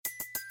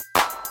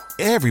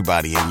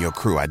Everybody in your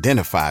crew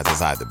identifies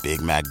as either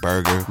Big Mac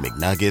Burger,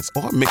 McNuggets,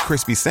 or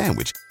McCrispy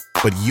Sandwich.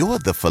 But you're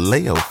the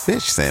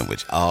Filet-O-Fish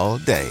Sandwich all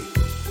day.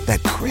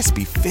 That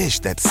crispy fish,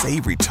 that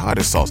savory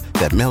tartar sauce,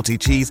 that melty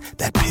cheese,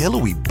 that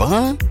pillowy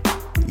bun.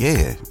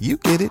 Yeah, you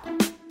get it.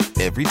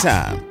 Every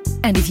time.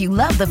 And if you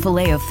love the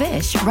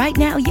Filet-O-Fish, right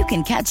now you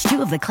can catch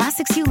two of the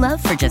classics you love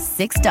for just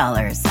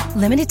 $6.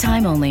 Limited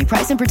time only.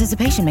 Price and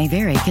participation may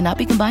vary. Cannot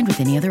be combined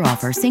with any other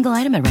offer. Single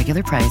item at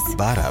regular price.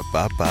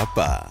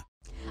 Ba-da-ba-ba-ba.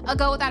 A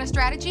goal without a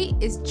strategy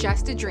is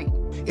just a dream.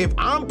 If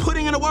I'm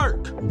putting in the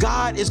work,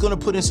 God is going to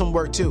put in some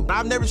work too.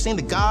 I've never seen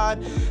the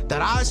God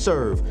that I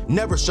serve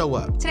never show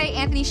up. Today,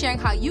 Anthony's sharing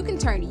how you can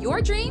turn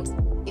your dreams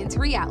into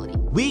reality.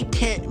 We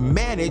can't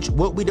manage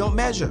what we don't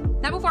measure.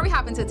 Now, before we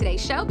hop into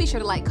today's show, be sure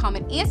to like,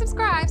 comment, and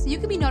subscribe so you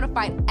can be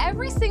notified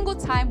every single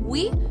time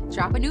we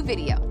drop a new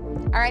video.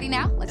 Alrighty,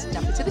 now let's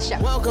jump into the show.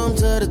 Welcome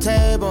to the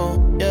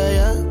table,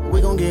 yeah.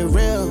 We gon' get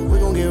real, we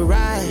gon' get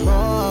right.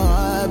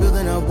 Oh,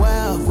 building up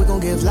wealth, we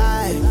gon' give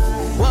life.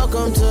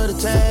 Welcome to the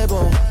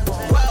table,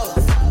 wealth,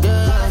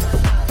 yeah.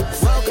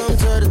 Welcome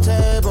to the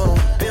table,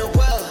 build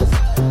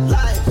wealth,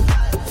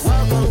 life.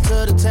 Welcome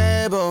to the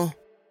table.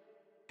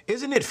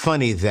 Isn't it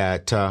funny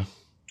that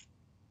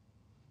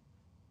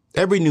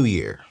every new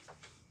year,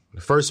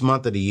 the first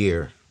month of the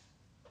year,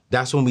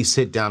 that's when we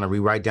sit down and we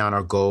write down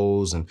our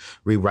goals and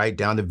we write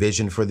down the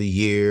vision for the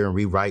year and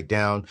we write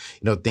down,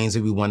 things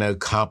that we want to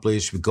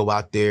accomplish. We go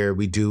out there,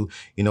 we do,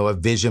 a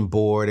vision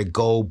board, a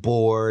goal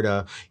board.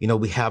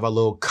 We have our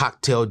little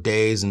cocktail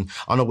days and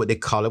I don't know what they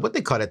call it. What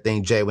they call that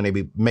thing, Jay, when they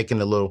be making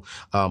the little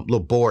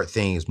board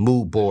things,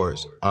 mood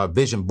boards,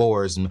 vision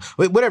boards, and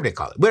whatever they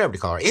call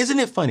it. Isn't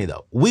it funny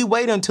though? We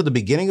wait until the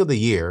beginning of the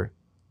year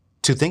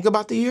to think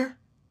about the year.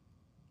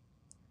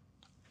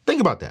 Think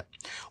about that.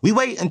 We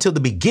wait until the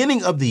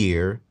beginning of the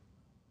year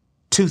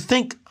to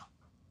think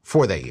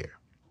for that year.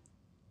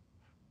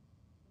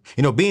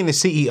 Being the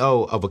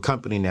CEO of a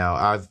company now,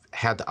 I've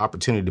had the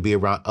opportunity to be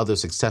around other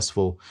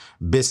successful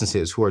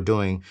businesses who are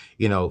doing,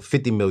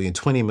 50 million,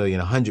 20 million,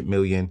 100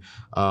 million,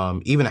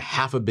 even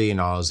 $500 million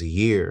a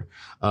year.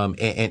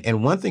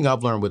 And one thing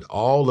I've learned with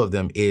all of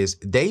them is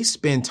they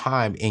spend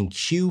time in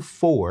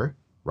Q4,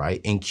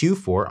 right? In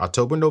Q4,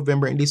 October,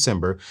 November, and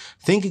December,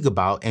 thinking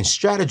about and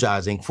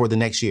strategizing for the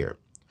next year.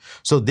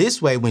 So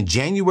this way, when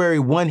January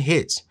 1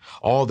 hits,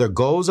 all their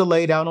goals are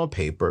laid out on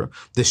paper,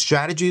 the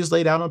strategy is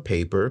laid out on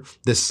paper,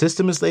 the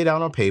system is laid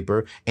out on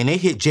paper, and they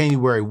hit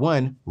January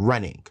 1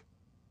 running.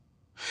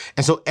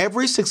 And so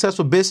every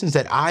successful business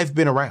that I've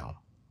been around,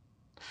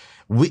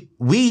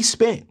 we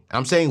spend,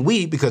 I'm saying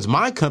we because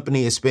my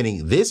company is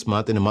spending this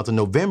month, in the month of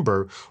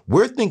November,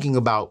 we're thinking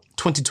about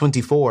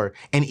 2024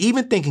 and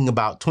even thinking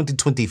about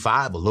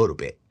 2025 a little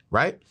bit,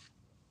 right?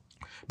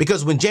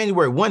 Because when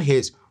January 1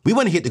 hits, we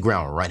want to hit the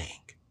ground running.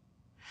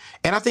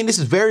 And I think this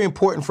is very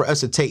important for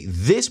us to take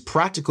this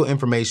practical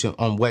information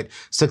on what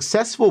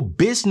successful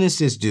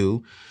businesses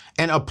do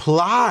and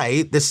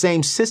apply the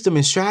same system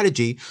and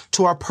strategy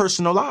to our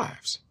personal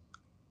lives.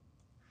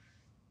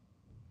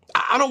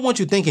 I don't want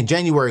you thinking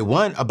January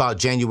 1 about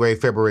January,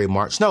 February,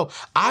 March. No,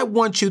 I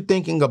want you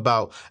thinking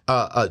about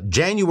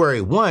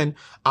January 1,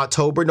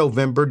 October,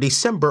 November,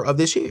 December of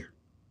this year.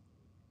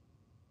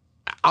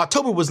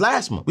 October was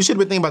last month. We should have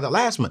been thinking about that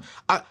last month.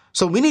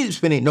 So we need to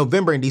spend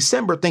November and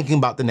December thinking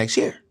about the next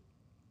year.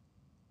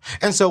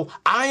 And so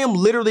I am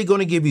literally going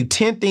to give you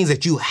 10 things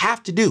that you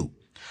have to do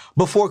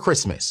before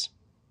Christmas.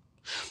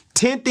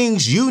 10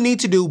 things you need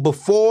to do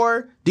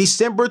before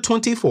December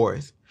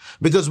 24th.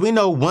 Because we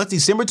know once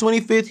December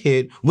 25th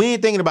hit, we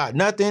ain't thinking about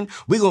nothing.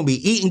 We're going to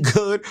be eating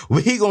good.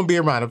 We're going to be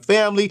around the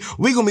family.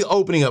 We're going to be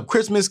opening up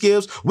Christmas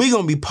gifts. We're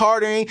going to be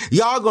partying.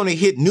 Y'all going to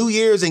hit New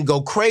Year's and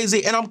go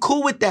crazy. And I'm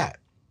cool with that.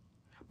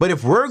 But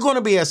if we're going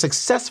to be a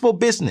successful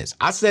business,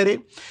 I said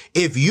it,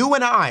 if you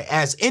and I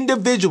as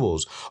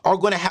individuals are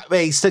going to have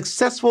a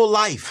successful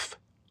life,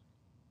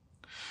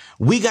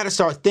 we got to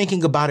start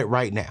thinking about it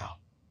right now.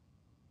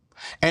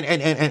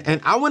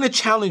 And I want to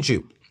challenge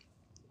you.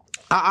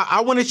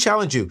 I want to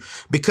challenge you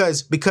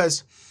because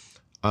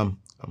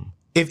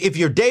if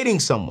you're dating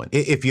someone,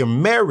 if you're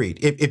married,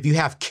 if you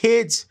have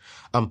kids,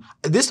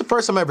 this is the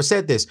first time I ever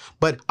said this,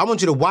 but I want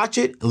you to watch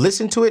it,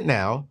 listen to it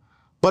now,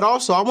 but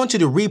also I want you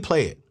to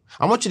replay it.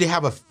 I want you to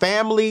have a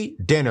family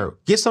dinner,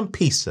 get some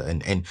pizza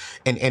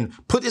and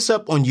put this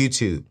up on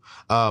YouTube.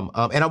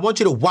 And I want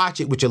you to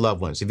watch it with your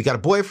loved ones. If you got a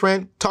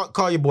boyfriend,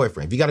 call your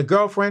boyfriend. If you got a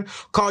girlfriend,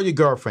 call your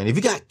girlfriend. If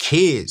you got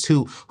kids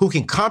who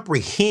can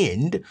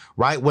comprehend,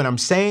 right, what I'm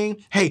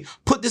saying, hey,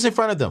 put this in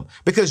front of them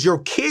because your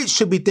kids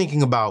should be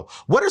thinking about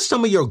what are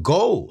some of your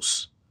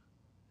goals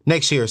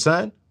next year,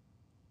 son?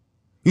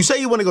 You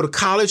say you want to go to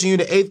college and you're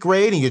in the 8th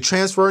grade and you're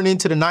transferring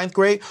into the 9th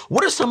grade.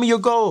 What are some of your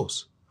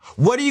goals?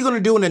 What are you going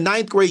to do in the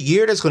 9th grade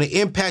year that's going to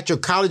impact your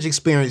college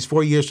experience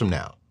 4 years from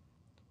now?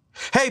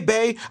 Hey,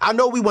 babe, I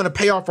know we want to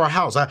pay off our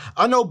house.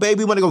 I know, babe,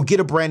 we want to go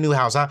get a brand new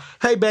house.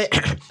 Hey, babe,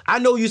 I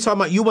know you're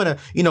talking about you want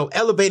to,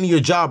 elevate in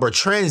your job or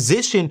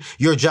transition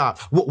your job.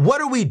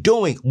 What are we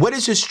doing? What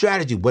is your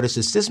strategy? What is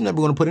the system that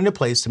we're going to put into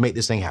place to make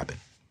this thing happen?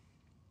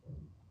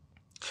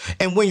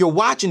 And when you're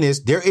watching this,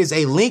 there is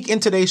a link in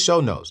today's show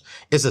notes.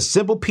 It's a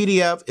simple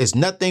PDF. It's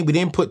nothing. We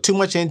didn't put too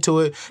much into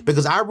it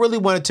because I really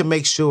wanted to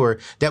make sure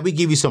that we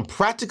give you some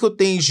practical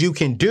things you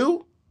can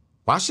do.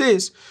 Watch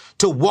this,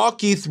 to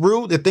walk you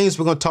through the things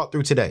we're going to talk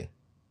through today.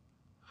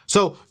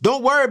 So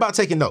don't worry about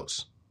taking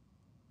notes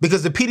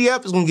because the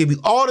PDF is going to give you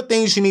all the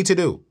things you need to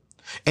do.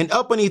 And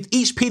up beneath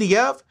each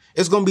PDF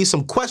is going to be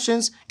some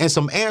questions and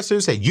some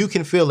answers that you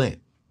can fill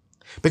in.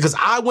 Because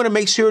I want to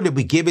make sure that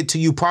we give it to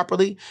you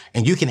properly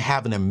and you can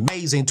have an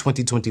amazing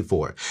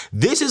 2024.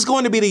 This is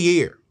going to be the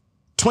year.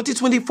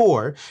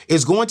 2024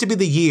 is going to be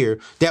the year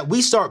that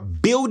we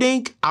start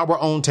building our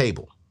own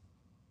table.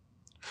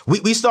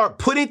 We start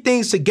putting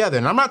things together.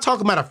 And I'm not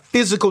talking about a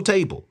physical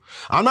table.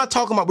 I'm not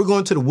talking about we're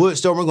going to the wood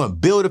store, we're going to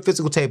build a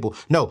physical table.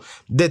 No,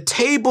 the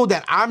table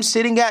that I'm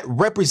sitting at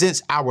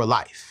represents our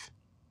life.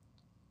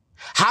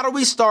 How do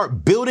we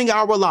start building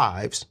our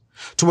lives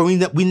to where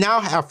we now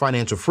have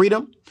financial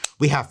freedom?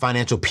 We have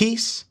financial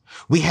peace.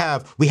 We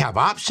have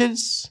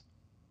options.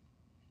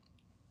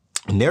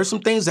 And there's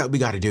some things that we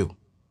got to do.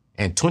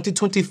 And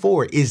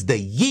 2024 is the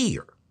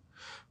year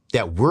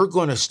that we're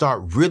going to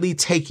start really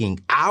taking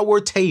our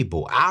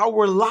table,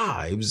 our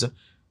lives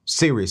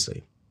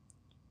seriously.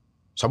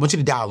 So I want you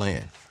to dial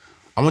in.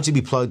 I want you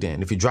to be plugged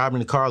in. If you're driving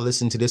the car,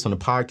 listen to this on the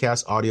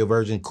podcast, audio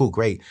version, cool,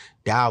 great.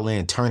 Dial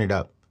in, turn it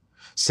up.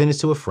 Send it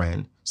to a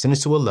friend. Send it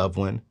to a loved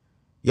one.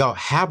 Y'all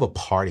have a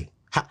party.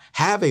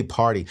 Have a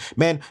party,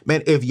 man.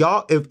 If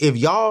y'all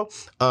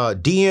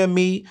DM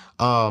me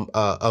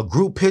a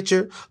group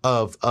picture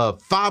of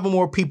 5 or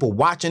more people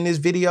watching this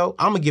video,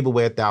 I'm gonna give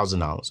away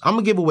 $1,000. I'm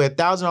gonna give away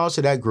 $1,000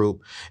 to that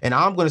group, and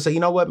I'm gonna say, you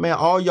know what, man,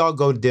 all y'all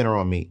go to dinner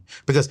on me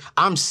because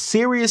I'm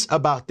serious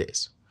about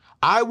this.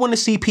 I want to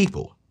see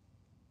people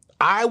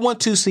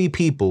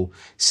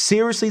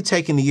seriously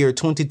taking the year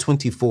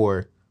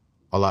 2024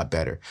 a lot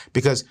better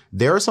because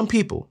there are some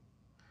people.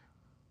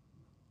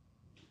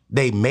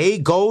 They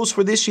made goals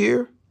for this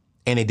year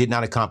and they did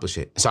not accomplish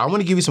it. So I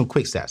want to give you some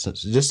quick stats,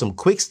 just some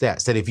quick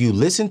stats that if you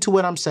listen to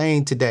what I'm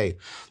saying today,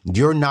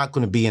 you're not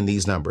going to be in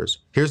these numbers.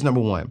 Here's number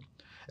one.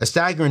 A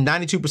staggering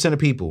 92% of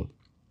people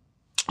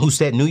who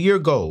set New Year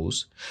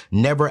goals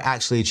never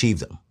actually achieve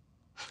them.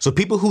 So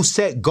people who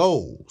set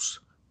goals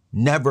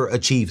never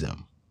achieve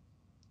them.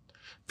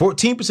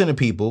 14% of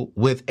people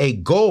with a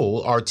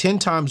goal are 10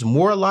 times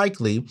more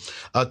likely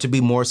to be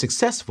more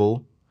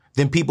successful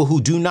than people who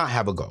do not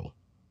have a goal.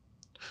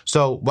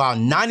 So while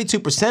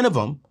 92% of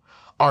them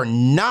are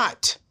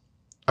not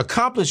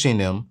accomplishing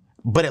them,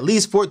 but at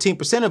least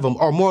 14% of them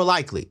are more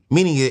likely,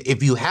 meaning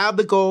if you have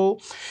the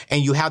goal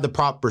and you have the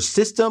proper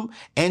system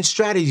and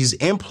strategies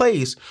in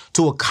place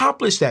to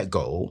accomplish that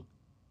goal,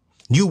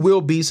 you will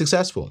be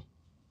successful.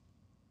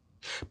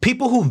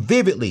 People who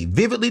vividly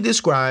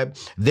describe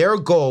their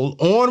goal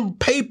on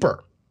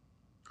paper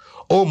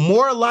are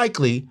more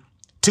likely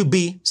to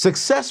be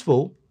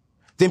successful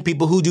than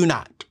people who do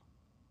not.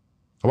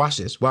 Watch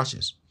this.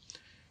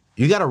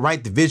 You got to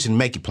write the vision,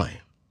 make it plain.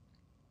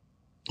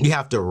 You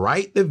have to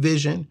write the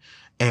vision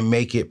and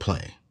make it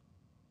plain.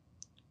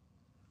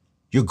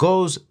 Your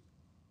goals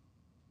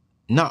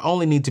not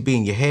only need to be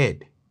in your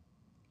head,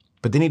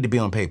 but they need to be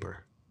on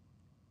paper.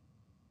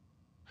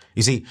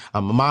 You see,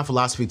 my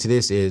philosophy to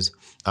this is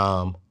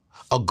a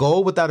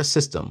goal without a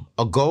system,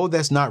 a goal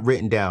that's not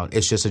written down,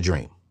 it's just a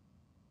dream.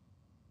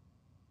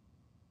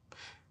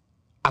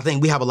 I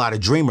think we have a lot of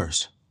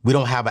dreamers. We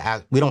don't have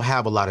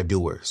a lot of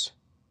doers.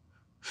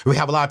 We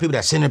have a lot of people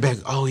that sit in the back,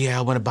 oh yeah,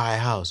 I want to buy a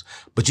house.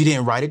 But you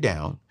didn't write it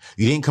down.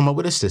 You didn't come up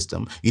with a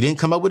system. You didn't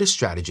come up with a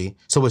strategy.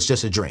 So it's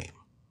just a dream.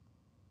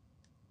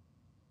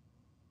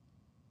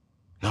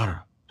 No.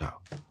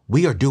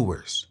 We are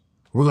doers.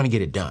 We're going to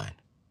get it done.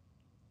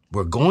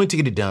 We're going to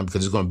get it done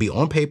because it's going to be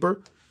on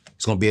paper.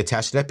 It's going to be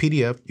attached to that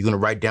PDF. You're going to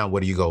write down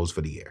what are your goals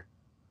for the year.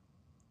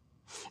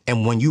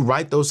 And when you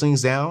write those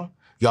things down,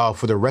 y'all,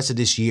 for the rest of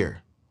this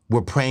year,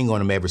 we're praying on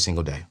them every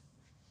single day.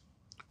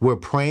 We're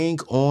praying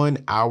on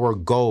our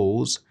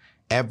goals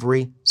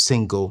every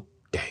single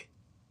day.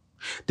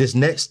 This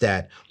next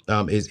stat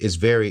is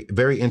very,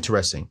 very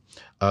interesting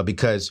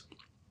because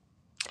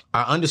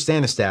I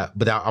understand the stat,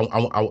 but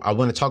I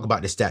want to talk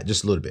about this stat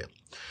just a little bit.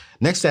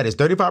 Next stat is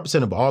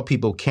 35% of all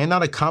people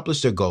cannot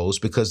accomplish their goals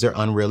because they're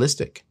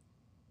unrealistic.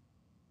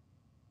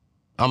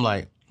 I'm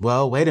like,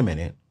 well, wait a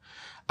minute.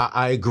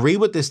 I agree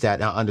with this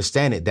stat. I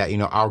understand it that,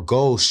 our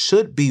goals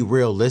should be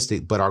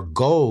realistic, but our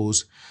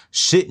goals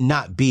should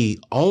not be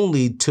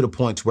only to the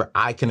point where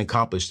I can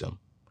accomplish them.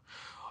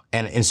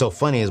 And so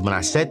funny is when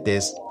I said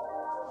this,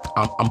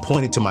 I'm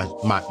pointing to my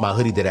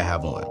hoodie that I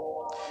have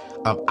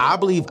on. I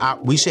believe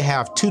we should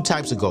have 2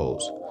 types of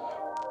goals.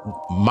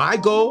 My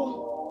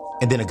goal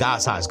and then a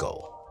God-sized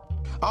goal.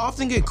 I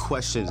often get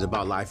questions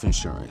about life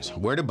insurance,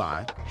 where to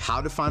buy, how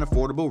to find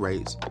affordable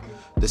rates,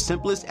 the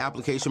simplest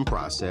application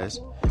process,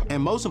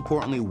 and most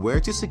importantly,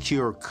 where to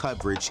secure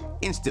coverage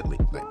instantly.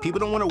 People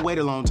don't want to wait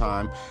a long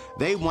time.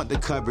 They want the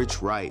coverage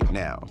right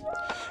now.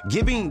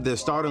 Giving the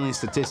startling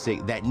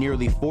statistic that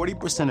nearly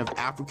 40% of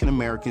African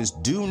Americans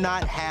do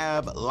not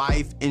have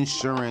life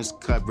insurance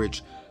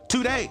coverage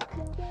today.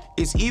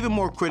 It's even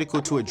more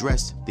critical to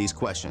address these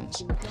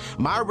questions.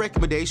 My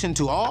recommendation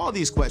to all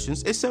these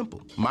questions is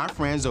simple. My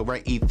friends over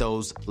at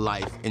Ethos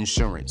Life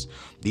Insurance.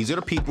 These are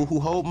the people who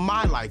hold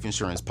my life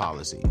insurance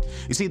policy.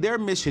 You see, their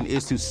mission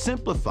is to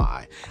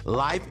simplify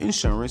life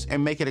insurance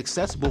and make it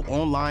accessible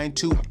online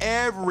to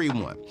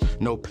everyone.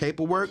 No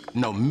paperwork,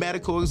 no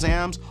medical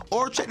exams,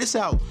 or check this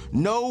out,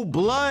 no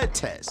blood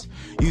tests.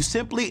 You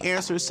simply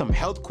answer some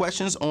health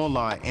questions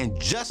online, and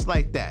just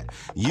like that,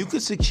 you can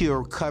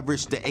secure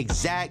coverage the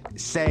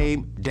exact same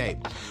day.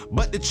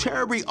 But the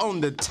cherry on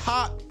the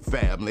top,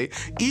 family,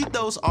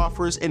 Ethos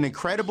offers an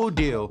incredible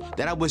deal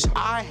that I wish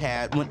I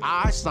had when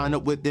I signed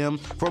up with them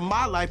for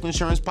my life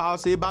insurance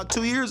policy about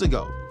 2 years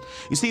ago.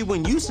 You see,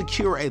 when you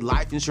secure a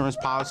life insurance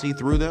policy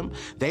through them,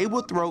 they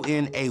will throw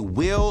in a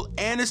will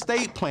and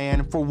estate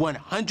plan for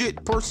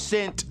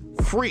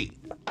 100% free.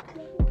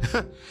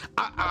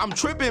 I'm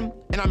tripping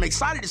and I'm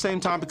excited at the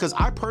same time because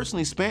I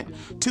personally spent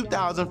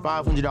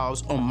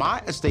 $2,500 on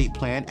my estate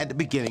plan at the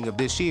beginning of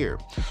this year.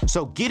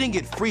 So getting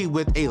it free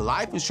with a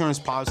life insurance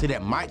policy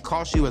that might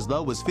cost you as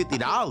low as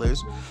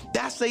 $50,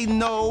 that's a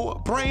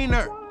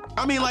no-brainer.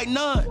 I mean, like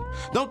none.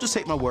 Don't just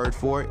take my word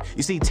for it.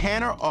 You see,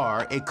 Tanner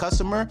R., a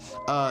customer,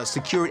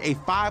 secured a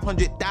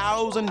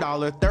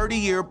 $500,000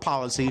 30-year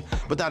policy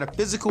without a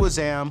physical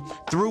exam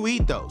through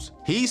Ethos.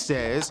 He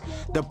says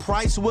the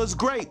price was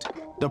great.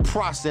 The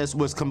process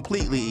was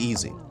completely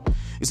easy.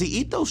 You see,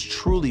 Ethos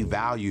truly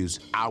values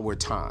our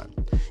time.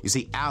 You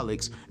see,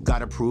 Alex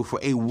got approved for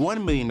a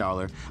 $1 million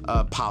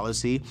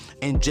policy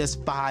in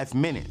just 5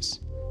 minutes.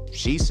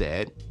 She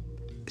said,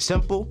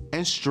 simple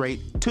and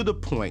straight to the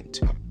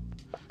point.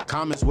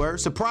 Comments were,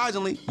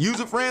 surprisingly,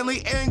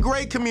 user-friendly and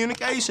great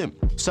communication.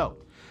 So,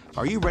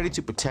 are you ready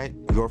to protect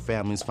your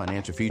family's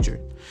financial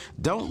future?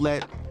 Don't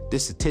let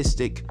this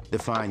statistic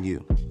define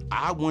you.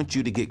 I want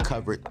you to get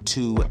covered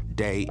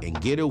today and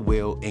get a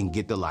will and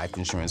get the life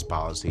insurance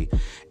policy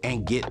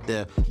and get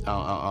the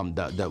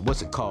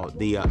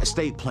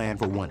estate plan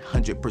for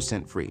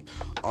 100% free.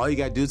 All you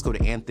gotta do is go to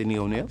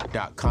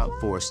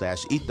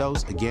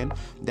anthonyoneal.com/ethos. Again,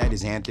 that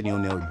is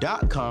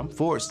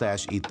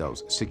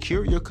anthonyoneal.com/ethos.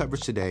 Secure your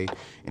coverage today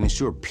and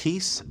ensure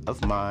peace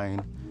of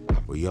mind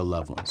for your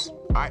loved ones.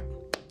 All right,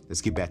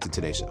 let's get back to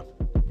today's show.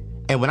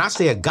 And when I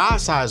say a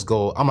God-sized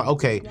goal, I'm like,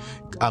 okay,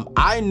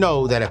 I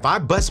know that if I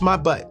bust my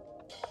butt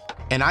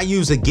and I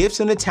use the gifts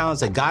and the talents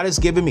that God has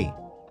given me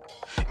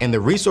and the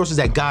resources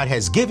that God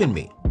has given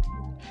me,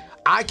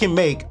 I can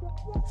make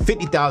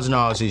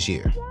 $50,000 this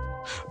year.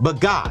 But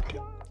God,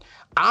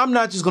 I'm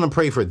not just gonna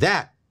pray for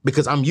that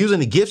because I'm using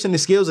the gifts and the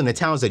skills and the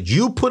talents that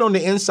you put on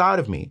the inside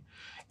of me.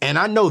 And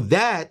I know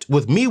that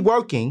with me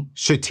working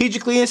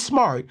strategically and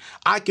smart,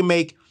 I can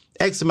make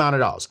X amount of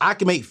dollars. I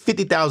can make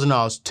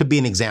 $50,000 to be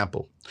an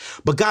example.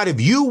 But God,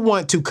 if you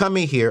want to come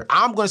in here,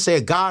 I'm going to say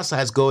a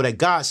God-sized goal that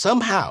God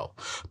somehow,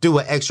 through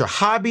an extra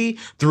hobby,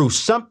 through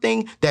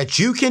something that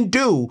you can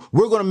do,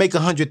 we're going to make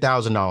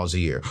 $100,000 a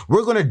year.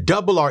 We're going to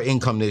double our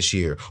income this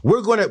year.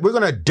 We're going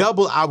to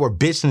double our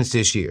business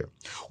this year.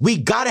 We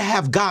got to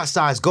have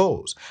God-sized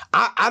goals.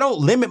 I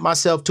don't limit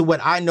myself to what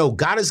I know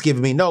God has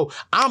given me. No,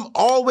 I'm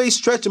always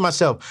stretching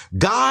myself.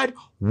 God,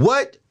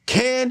 what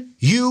can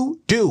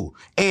you do?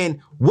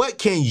 And what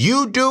can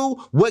you do?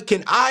 What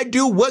can I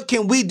do? What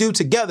can we do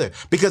together?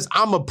 Because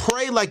I'm going to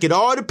pray like it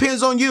all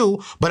depends on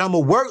you, but I'm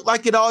going to work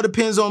like it all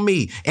depends on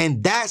me.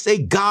 And that's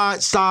a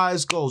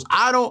God-sized goal.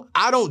 I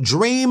don't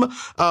dream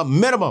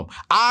minimum.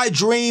 I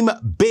dream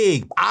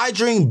big. I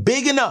dream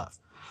big enough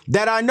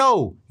that I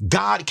know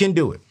God can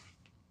do it.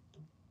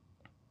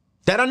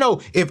 That I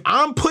know if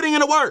I'm putting in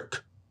the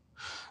work,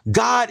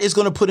 God is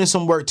going to put in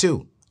some work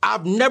too.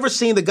 I've never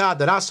seen the God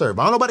that I serve.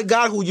 I don't know about the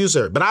God who you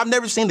serve, but I've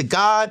never seen the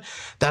God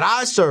that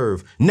I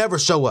serve never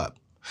show up.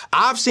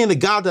 I've seen the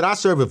God that I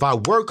serve. If I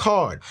work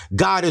hard,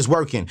 God is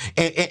working.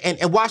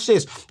 And watch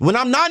this. When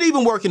I'm not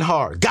even working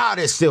hard, God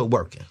is still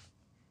working.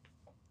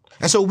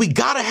 And so we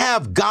got to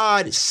have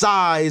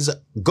God-sized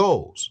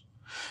goals.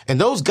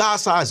 And those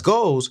God-sized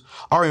goals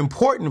are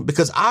important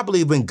because I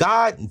believe when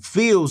God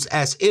feels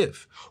as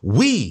if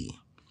we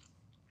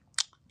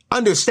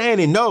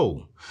understand and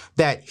know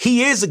that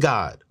he is the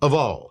God of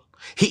all.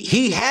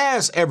 He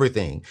has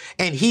everything.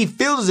 And he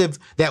feels as if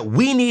that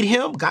we need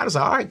him. God is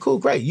like, all right, cool,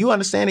 great. You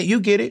understand it. You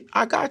get it.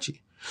 I got you.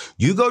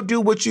 You go do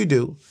what you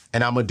do,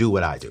 and I'm going to do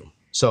what I do.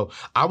 So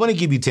I want to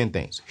give you 10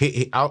 things.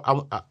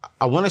 I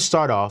want to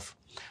start off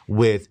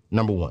with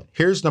number one.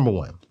 Here's number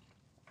one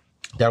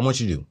that I want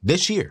you to do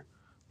this year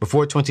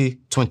before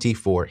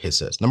 2024 hits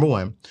us. Number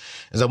one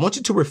is I want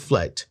you to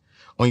reflect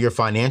on your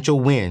financial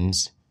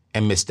wins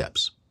and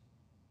missteps.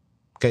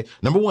 Okay.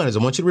 Number one is I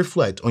want you to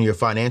reflect on your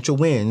financial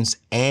wins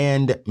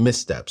and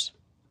missteps.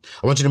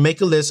 I want you to make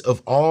a list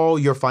of all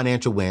your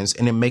financial wins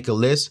and then make a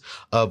list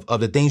of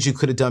the things you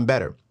could have done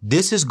better.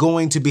 This is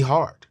going to be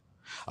hard.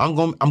 I'm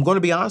going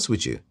to be honest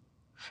with you.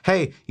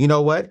 Hey, you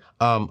know what?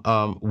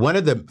 One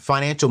of the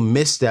financial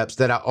missteps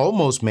that I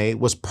almost made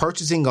was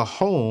purchasing a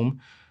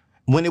home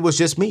when it was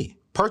just me.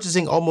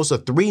 purchasing almost a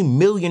 $3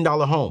 million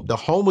home. The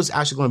home was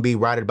actually going to be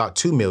right at about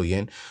 $2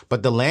 million,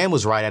 but the land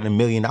was right at $1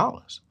 million.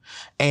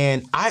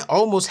 And I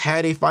almost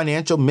had a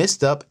financial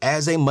misstep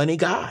as a money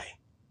guy.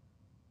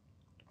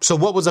 So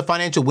what was a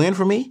financial win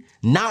for me?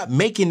 Not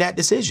making that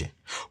decision.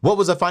 What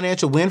was a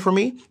financial win for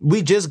me?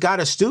 We just got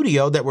a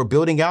studio that we're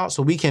building out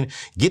so we can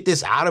get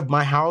this out of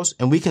my house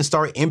and we can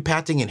start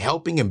impacting and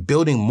helping and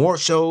building more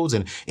shows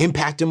and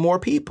impacting more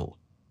people.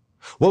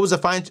 What was a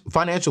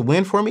financial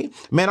win for me?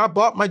 Man, I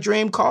bought my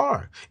dream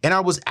car and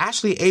I was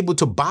actually able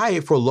to buy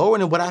it for lower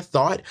than what I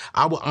thought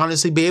I would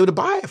honestly be able to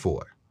buy it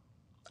for.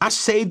 I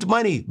saved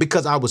money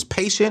because I was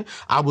patient,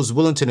 I was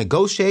willing to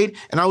negotiate,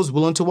 and I was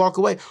willing to walk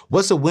away.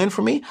 What's a win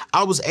for me?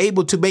 I was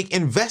able to make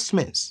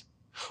investments.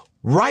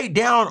 Write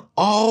down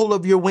all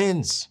of your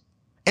wins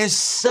and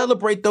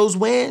celebrate those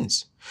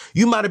wins.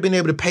 You might have been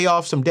able to pay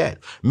off some debt.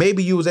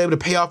 Maybe you was able to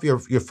pay off your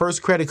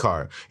first credit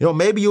card.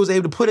 Maybe you was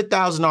able to put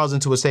 $1,000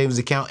 into a savings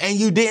account and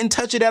you didn't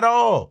touch it at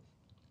all.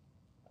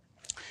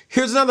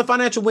 Here's another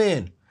financial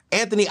win.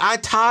 Anthony, I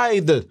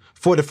tithed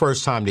for the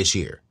first time this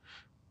year.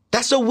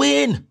 That's a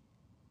win.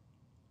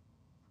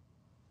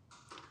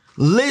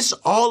 List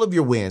all of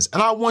your wins,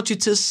 and I want you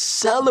to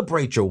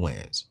celebrate your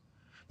wins.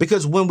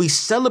 Because when we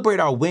celebrate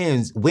our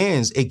wins,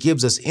 it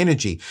gives us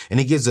energy and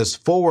it gives us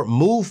forward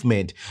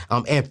movement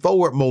and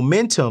forward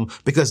momentum,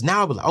 because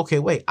now we're like, okay,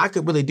 wait, I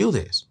could really do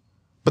this.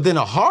 But then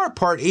the hard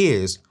part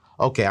is,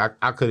 okay,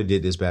 I could have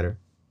did this better.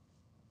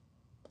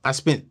 I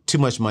spent too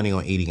much money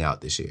on eating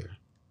out this year.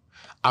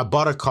 I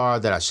bought a car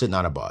that I should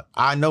not have bought.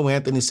 I know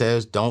Anthony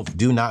says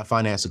do not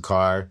finance a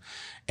car,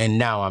 and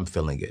now I'm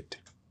feeling it.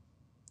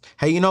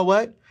 Hey, you know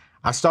what?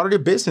 I started a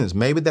business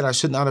maybe that I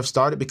should not have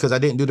started because I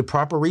didn't do the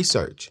proper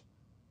research.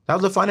 That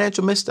was a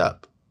financial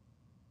misstep.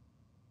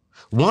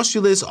 Once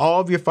you list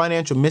all of your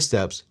financial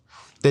missteps,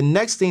 the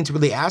next thing to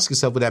really ask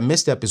yourself with that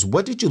misstep is,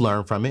 what did you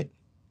learn from it?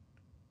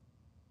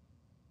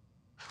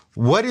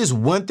 What is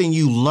one thing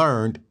you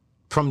learned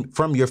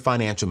from your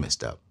financial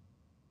misstep?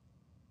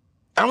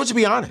 I want you to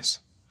be honest.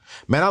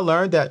 Man, I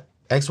learned that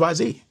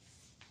XYZ.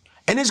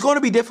 And it's going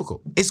to be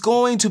difficult. It's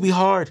going to be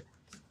hard.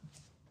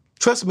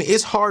 Trust me,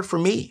 it's hard for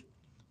me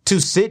to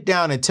sit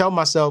down and tell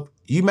myself,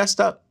 you messed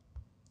up.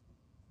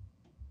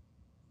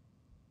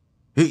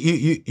 You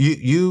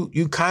could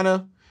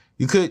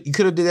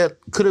have did that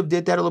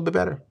a little bit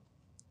better.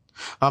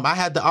 I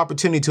had the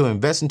opportunity to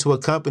invest into a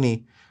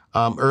company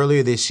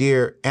earlier this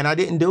year, and I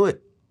didn't do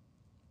it.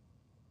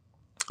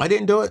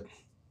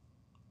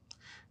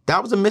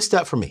 That was a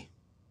misstep for me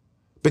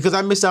because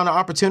I missed out on an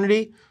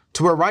opportunity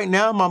to where right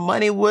now my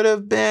money would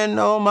have been,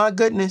 oh my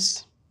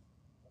goodness.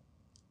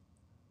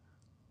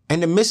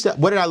 And the misstep,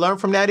 what did I learn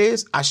from that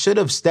is I should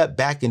have stepped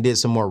back and did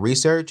some more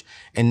research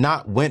and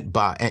not went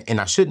by,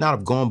 and I should not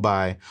have gone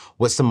by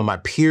what some of my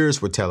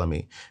peers were telling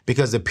me,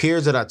 because the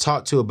peers that I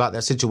talked to about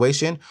that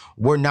situation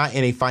were not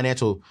in a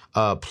financial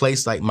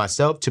place like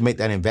myself to make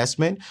that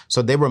investment.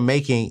 So they were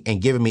making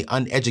and giving me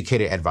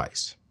uneducated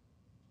advice.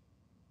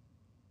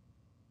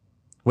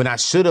 When I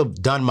should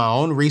have done my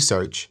own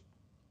research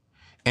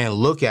and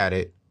look at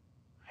it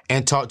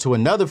and talk to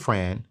another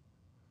friend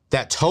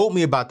that told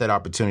me about that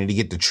opportunity to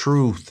get the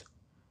truth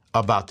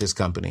about this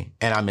company.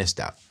 And I missed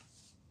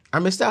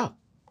out.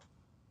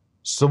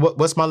 So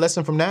what's my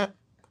lesson from that?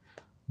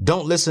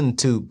 Don't listen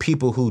to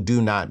people who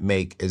do not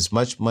make as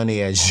much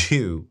money as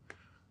you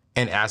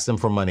and ask them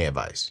for money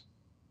advice.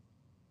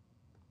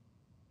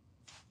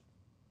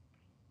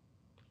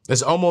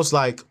 It's almost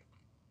like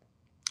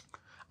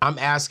I'm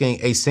asking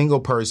a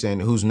single person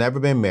who's never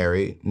been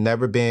married,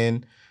 never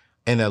been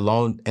in a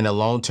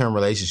long-term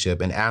relationship,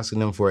 and asking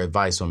them for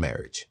advice on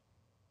marriage.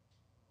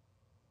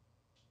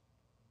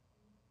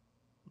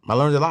 I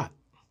learned a lot.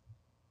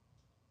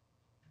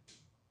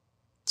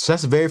 So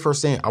that's the very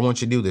first thing I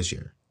want you to do this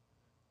year.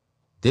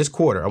 This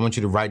quarter, I want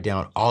you to write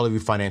down all of your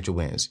financial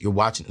wins. You're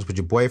watching this with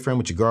your boyfriend,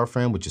 with your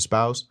girlfriend, with your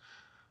spouse.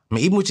 I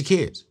mean, even with your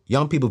kids,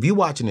 young people, if you're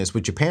watching this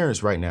with your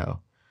parents right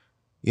now,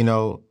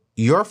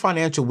 your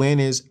financial win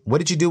is, what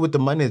did you do with the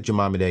money that your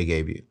mom and dad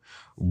gave you?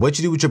 What did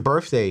you do with your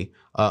birthday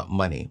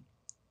money?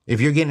 If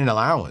you're getting an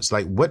allowance,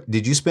 like what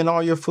did you spend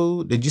all your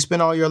food? Did you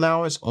spend all your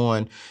allowance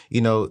on,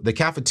 the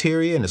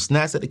cafeteria and the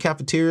snacks at the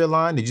cafeteria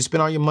line? Did you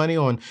spend all your money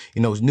on,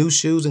 new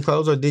shoes and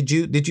clothes, or did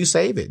you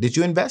save it? Did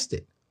you invest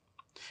it?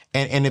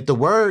 And if the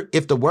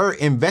word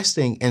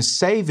investing and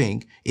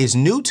saving is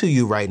new to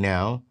you right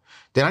now,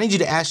 then I need you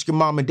to ask your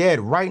mom and dad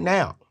right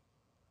now,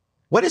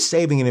 what does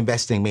saving and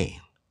investing mean?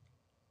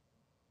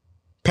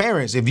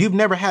 Parents, if you've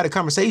never had a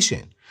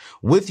conversation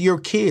with your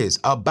kids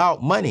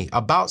about money,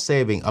 about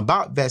saving,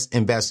 about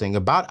investing,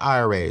 about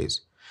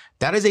IRAs,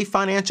 that is a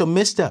financial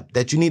misstep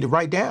that you need to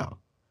write down.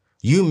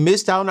 You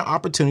missed out on the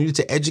opportunity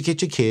to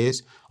educate your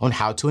kids on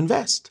how to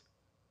invest.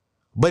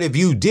 But if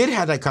you did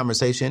have that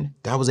conversation,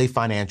 that was a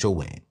financial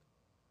win.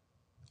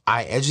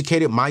 I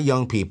educated my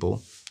young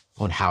people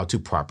on how to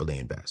properly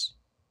invest.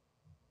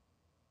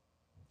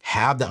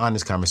 Have the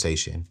honest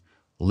conversation.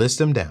 List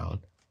them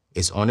down.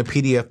 It's on the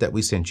PDF that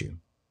we sent you.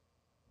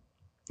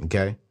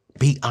 Okay?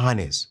 Be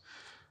honest.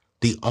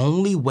 The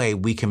only way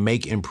we can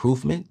make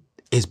improvement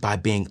is by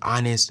being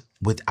honest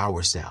with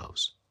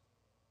ourselves.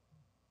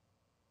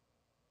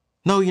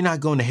 No, you're not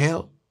going to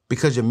hell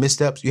because you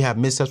have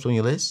missteps on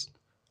your list.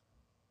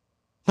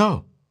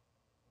 No.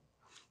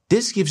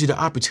 This gives you the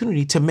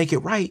opportunity to make it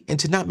right and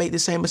to not make the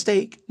same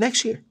mistake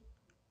next year.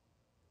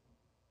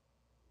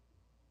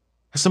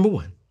 That's number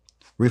one.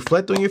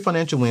 Reflect on your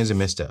financial wins and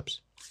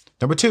missteps.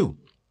 Number two,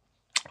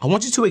 I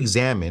want you to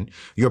examine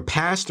your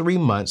past 3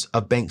 months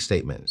of bank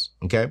statements,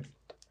 okay?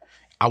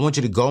 I want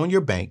you to go in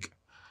your bank,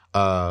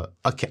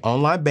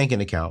 online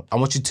banking account. I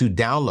want you to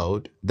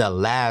download the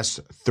last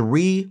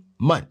 3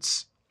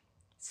 months,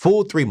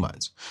 full 3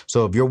 months.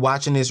 So if you're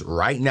watching this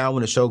right now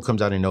when the show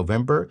comes out in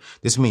November,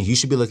 this means you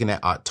should be looking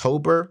at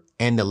October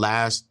and the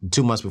last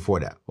 2 months before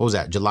that. What was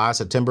that? July,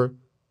 September?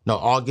 No,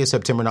 August,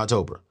 September, and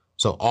October.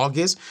 So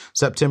August,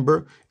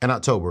 September, and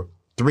October,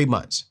 3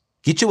 months.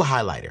 Get you a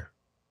highlighter.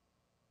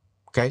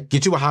 Okay,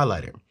 get you a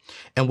highlighter.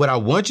 And what I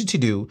want you to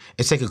do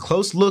is take a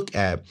close look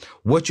at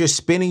what you're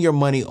spending your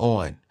money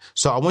on.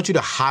 So I want you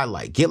to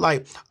highlight, get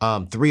like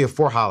 3 or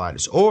 4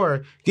 highlighters,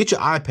 or get your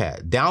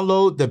iPad,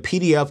 download the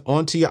PDF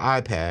onto your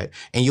iPad,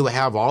 and you'll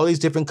have all these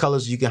different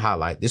colors you can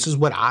highlight. This is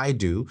what I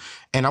do.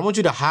 And I want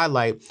you to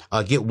highlight,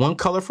 get one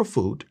color for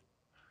food,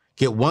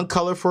 get one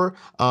color for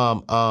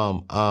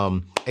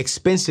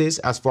expenses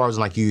as far as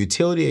like your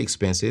utility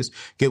expenses,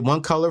 get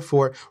one color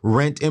for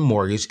rent and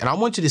mortgage. And I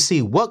want you to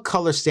see what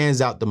color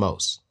stands out the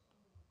most.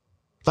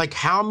 Like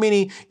how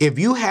many, if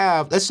you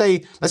have, let's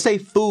say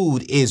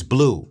food is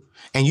blue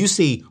and you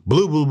see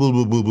blue, blue, blue,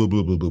 blue, blue, blue,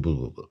 blue, blue, blue,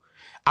 blue, blue.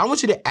 I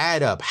want you to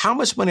add up how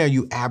much money are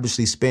you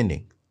averagely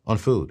spending on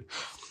food?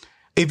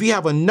 If you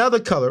have another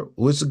color,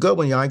 which is a good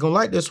one, y'all ain't gonna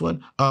like this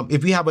one.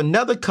 If you have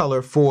another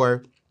color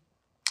for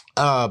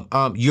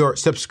your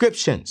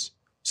subscriptions.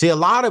 See, a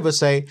lot of us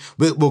say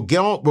we'll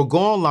go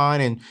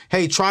online and,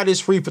 hey, try this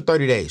free for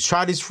 30 days.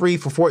 Try this free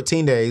for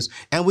 14 days.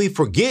 And we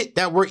forget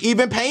that we're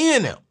even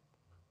paying them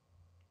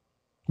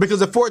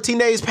because the 14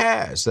 days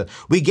passed.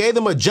 We gave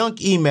them a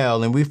junk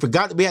email and we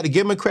forgot that we had to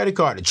give them a credit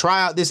card to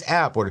try out this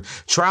app or to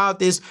try out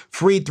this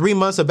free 3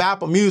 months of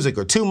Apple Music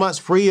or 2 months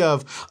free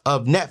of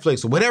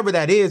Netflix or whatever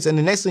that is. And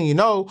the next thing you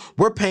know,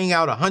 we're paying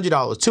out $100,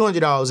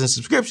 $200 in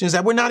subscriptions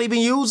that we're not even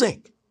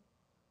using.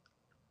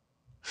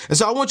 And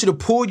so I want you to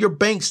pull your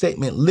bank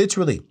statement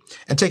literally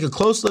and take a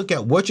close look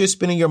at what you're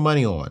spending your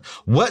money on.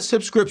 What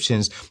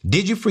subscriptions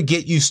did you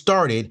forget you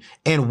started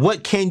and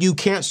what can you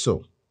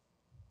cancel?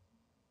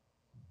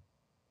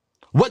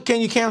 What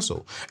can you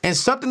cancel? And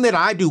something that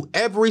I do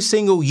every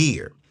single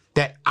year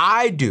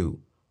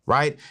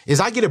right,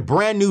 is I get a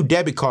brand new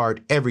debit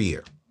card every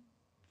year.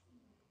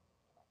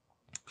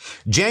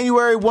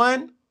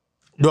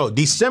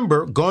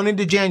 December, going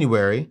into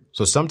January,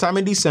 so sometime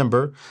in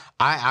December,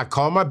 I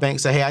call my bank,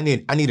 say, hey, I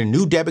need a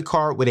new debit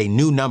card with a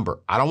new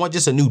number. I don't want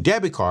just a new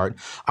debit card.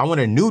 I want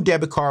a new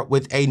debit card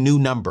with a new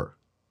number.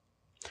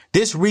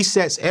 This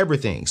resets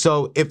everything.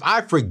 So if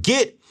I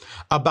forget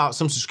about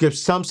some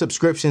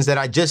subscriptions that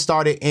I just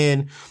started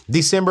in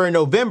December and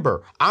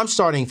November, I'm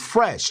starting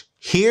fresh.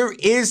 Here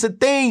is the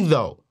thing,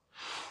 though.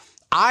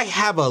 I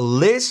have a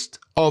list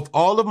of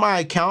all of my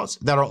accounts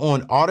that are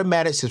on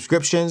automatic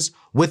subscriptions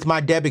with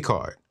my debit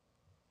card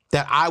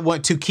that I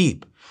want to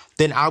keep.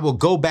 Then I will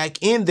go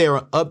back in there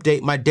and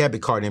update my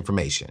debit card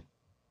information.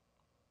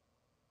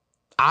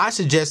 I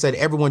suggest that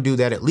everyone do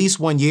that at least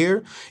 1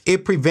 year.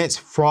 It prevents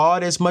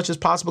fraud as much as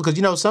possible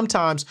because,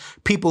 sometimes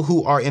people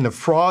who are in the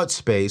fraud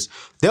space,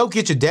 they'll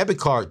get your debit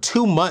card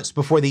 2 months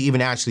before they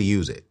even actually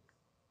use it.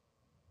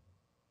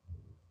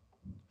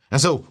 And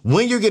so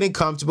when you're getting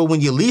comfortable,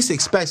 when you least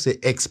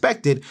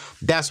expected,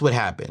 that's what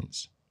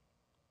happens.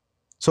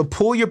 So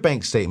pull your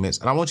bank statements,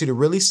 and I want you to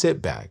really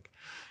sit back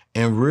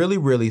and really,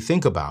 really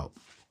think about,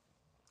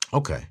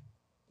 okay,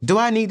 do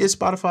I need this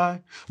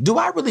Spotify? Do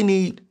I really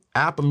need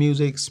Apple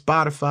Music,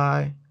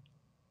 Spotify?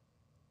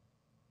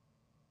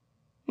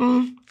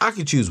 I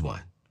could choose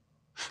one.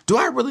 Do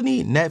I really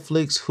need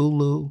Netflix,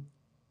 Hulu,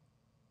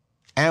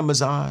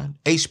 Amazon,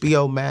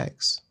 HBO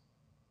Max?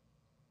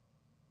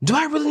 Do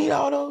I really need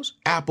all those?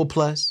 Apple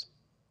Plus,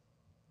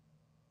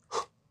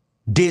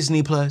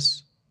 Disney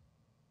Plus.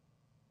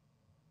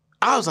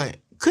 I was like,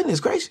 goodness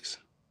gracious.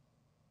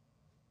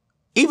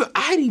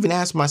 I'd even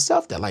asked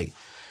myself that, like,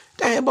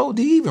 damn, Bo,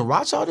 do you even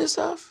watch all this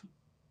stuff?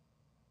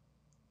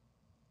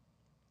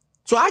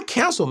 So I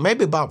canceled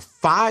maybe about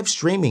 5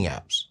 streaming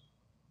apps.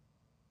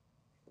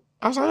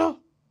 I was like, no,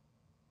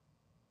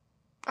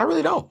 I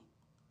really don't.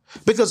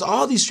 Because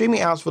all these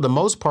streaming apps, for the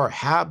most part,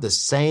 have the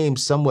same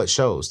somewhat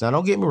shows. Now,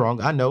 don't get me wrong.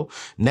 I know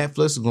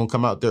Netflix is going to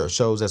come out there with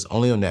shows that's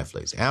only on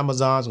Netflix.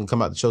 Amazon's going to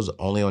come out with shows that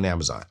are only on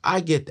Amazon. I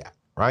get that,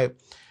 right?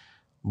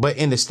 But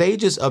in the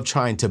stages of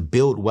trying to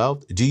build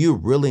wealth, do you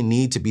really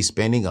need to be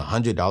spending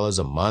 $100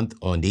 a month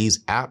on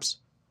these apps?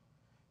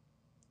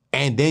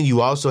 And then you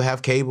also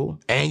have cable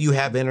and you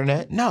have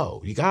internet?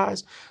 No, you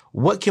guys,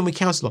 what can we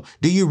cancel on?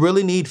 Do you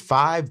really need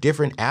 5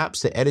 different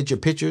apps to edit your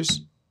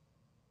pictures?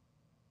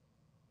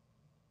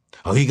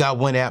 Oh, you got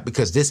one app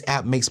because this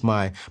app makes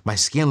my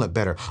skin look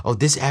better. Oh,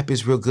 this app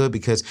is real good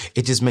because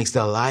it just makes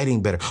the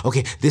lighting better.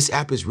 Okay, this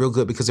app is real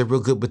good because they're real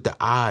good with the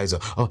eyes.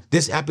 Oh,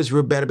 this app is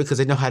real better because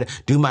they know how to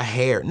do my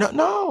hair.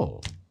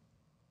 No.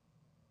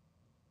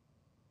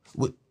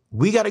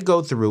 We got to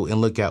go through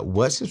and look at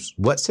what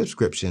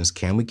subscriptions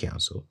can we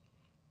cancel.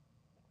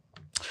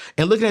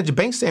 And looking at your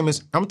bank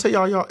statements, I'm going to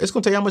tell y'all, it's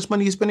going to tell you how much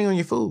money you're spending on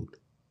your food.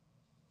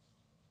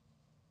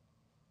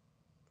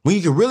 When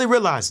you can really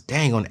realize,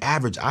 dang, on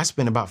average, I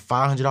spend about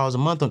 $500 a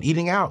month on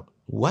eating out.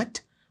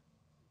 What?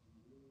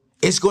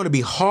 It's going to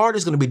be hard.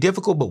 It's going to be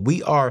difficult, but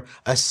we are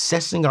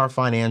assessing our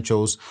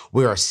financials.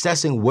 We are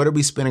assessing what are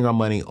we spending our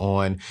money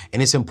on.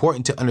 And it's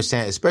important to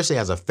understand, especially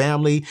as a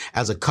family,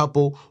 as a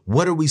couple,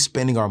 what are we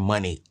spending our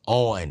money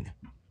on?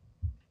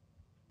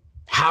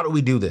 How do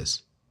we do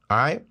this? All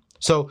right.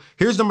 So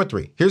here's number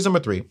three.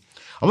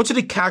 I want you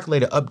to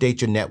calculate or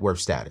update your net worth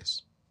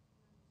status.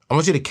 I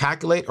want you to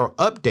calculate or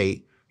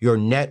update your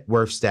net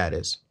worth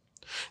status.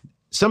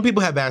 Some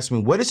people have asked me,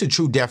 what is the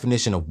true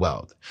definition of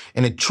wealth?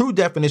 And the true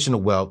definition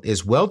of wealth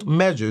is wealth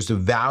measures the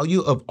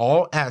value of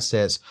all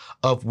assets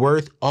of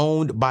worth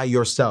owned by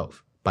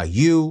yourself, by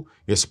you,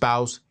 your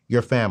spouse,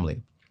 your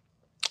family.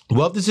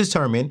 Wealth is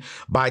determined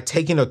by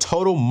taking a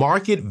total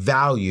market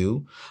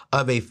value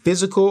of a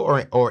physical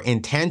or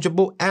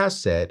intangible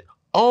asset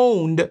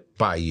owned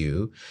by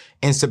you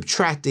and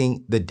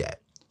subtracting the debt.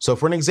 So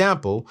for an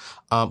example,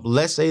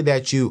 let's say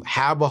that you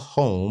have a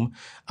home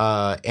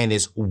and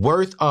it's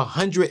worth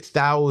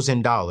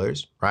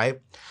 $100,000, right?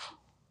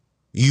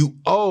 You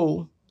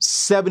owe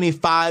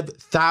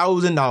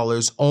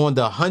 $75,000 on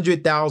the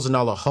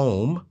 $100,000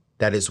 home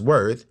that it's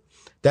worth.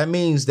 That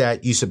means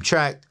that you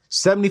subtract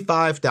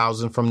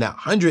 $75,000 from that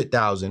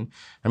 $100,000.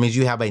 That means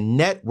you have a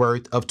net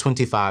worth of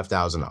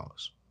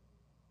 $25,000.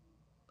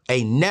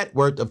 A net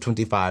worth of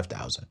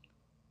 $25,000.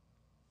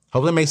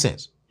 Hopefully that makes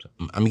sense.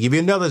 I'm gonna give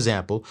you another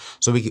example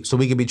so we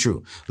can be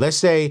true. Let's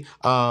say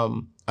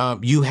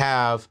you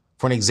have,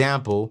 for an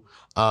example,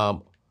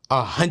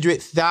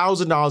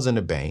 $100,000 in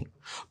the bank,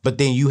 but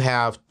then you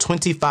have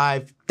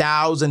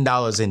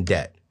 $25,000 in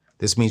debt.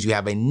 This means you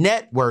have a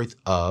net worth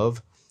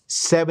of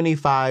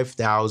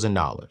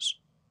 $75,000.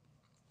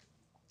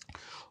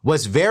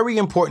 What's very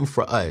important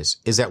for us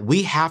is that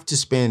we have to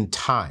spend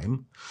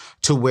time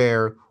to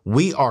where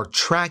we are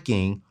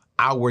tracking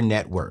our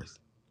net worth.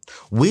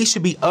 We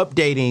should be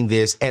updating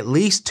this at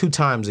least 2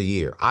 times a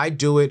year. I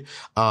do it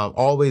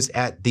always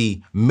at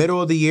the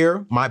middle of the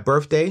year, my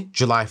birthday,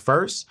 July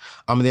 1st,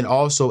 and then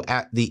also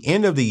at the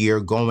end of the year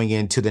going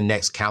into the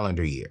next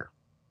calendar year.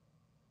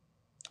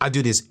 I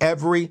do this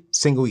every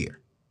single year.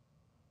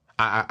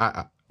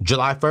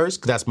 July 1st,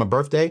 because that's my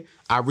birthday,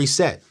 I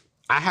reset.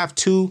 I have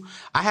two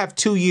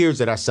years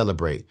that I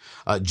celebrate,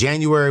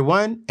 January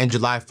 1 and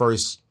July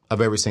 1st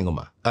of every single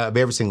month, of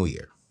every single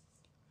year.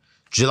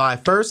 July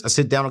 1st, I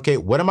sit down, okay,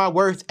 what am I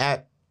worth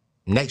at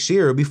next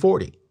year? It'll be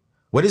 40.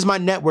 What is my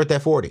net worth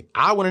at 40?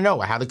 I want to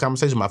know. I have the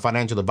conversation with my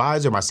financial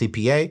advisor, my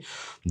CPA.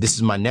 This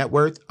is my net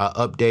worth. I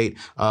update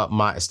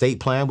my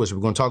estate plan, which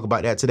we're going to talk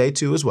about that today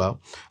too as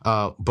well.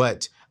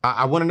 But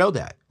I want to know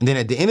that. And then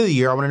at the end of the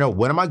year, I want to know,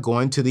 what am I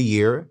going to the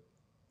year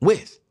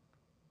with?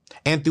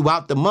 And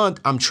throughout the month,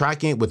 I'm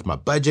tracking it with my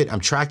budget. I'm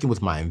tracking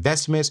with my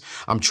investments.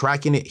 I'm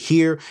tracking it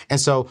here. And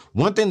so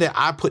one thing that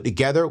I put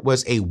together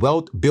was a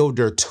wealth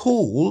builder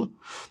tool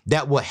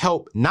that will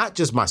help not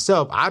just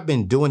myself. I've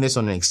been doing this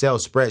on an Excel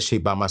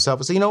spreadsheet by myself.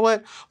 I said, you know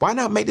what? Why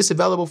not make this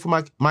available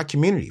for my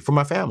community, for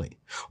my family?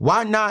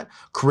 Why not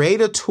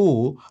create a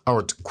tool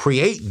or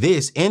create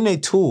this in a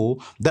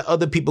tool that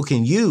other people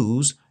can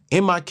use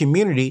in my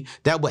community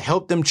that will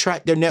help them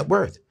track their net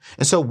worth?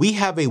 And so we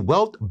have a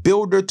wealth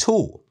builder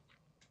tool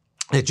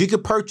that you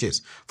could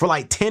purchase for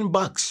like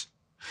 $10.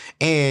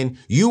 And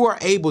you are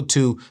able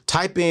to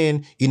type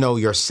in,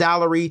 your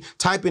salary,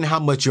 type in how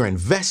much you're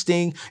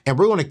investing, and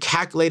we're going to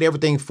calculate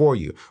everything for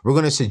you. We're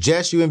going to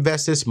suggest you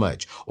invest this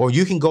much, or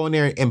you can go in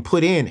there and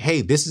put in,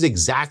 hey, this is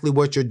exactly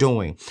what you're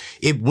doing.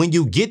 When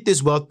you get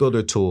this wealth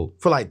builder tool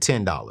for like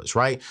 $10,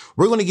 right?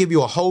 We're going to give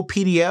you a whole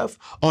PDF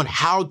on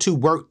how to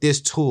work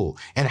this tool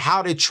and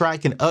how to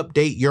track and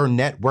update your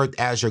net worth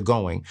as you're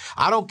going.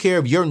 I don't care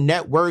if your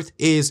net worth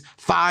is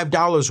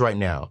 $5 right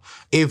now.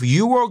 If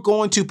you are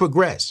going to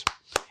progress,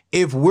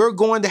 if we're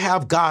going to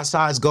have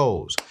God-sized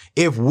goals,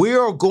 if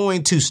we're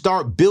going to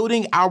start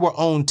building our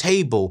own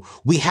table,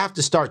 we have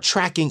to start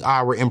tracking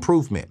our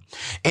improvement.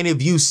 And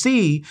if you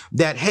see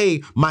that,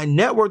 hey, my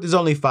net worth is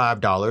only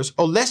 $5,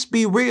 or let's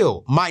be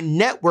real, my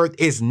net worth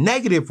is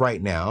negative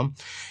right now.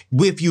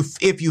 If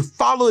you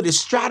follow the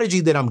strategy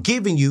that I'm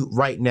giving you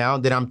right now,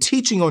 that I'm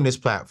teaching on this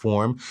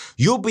platform,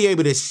 you'll be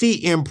able to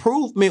see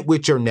improvement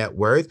with your net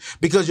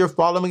worth because you're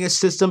following a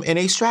system and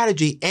a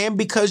strategy and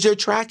because you're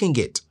tracking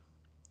it.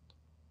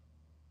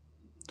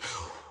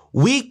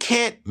 We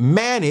can't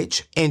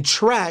manage and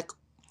track.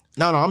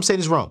 No, I'm saying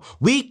this wrong.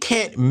 We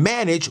can't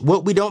manage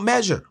what we don't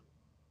measure.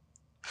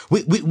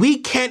 We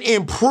can't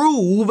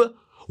improve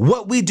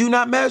what we do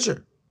not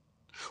measure.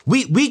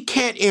 We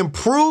can't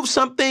improve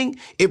something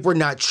if we're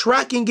not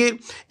tracking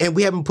it and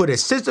we haven't put a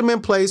system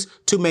in place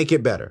to make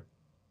it better.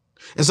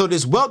 And so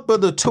this Wealth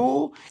Builder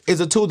tool is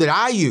a tool that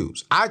I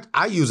use.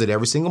 I use it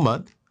every single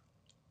month.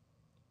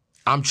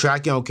 I'm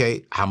tracking,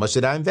 okay, how much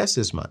did I invest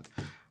this month?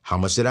 How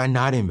much did I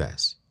not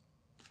invest?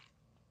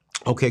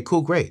 Okay,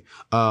 cool, great.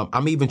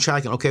 I'm even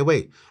tracking, okay,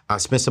 wait, I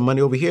spent some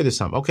money over here this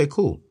time. Okay,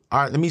 cool.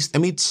 All right,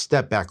 let me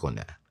step back on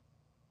that.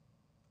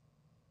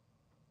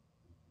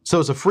 So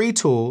it's a free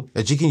tool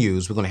that you can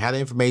use. We're going to have the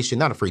information,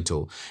 not a free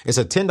tool. It's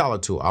a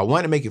 $10 tool. I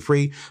wanted to make it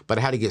free, but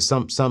I had to get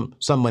some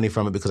money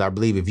from it because I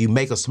believe if you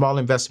make a small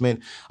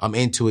investment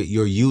into it,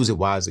 you'll use it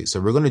wisely.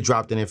 So we're going to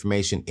drop that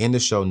information in the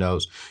show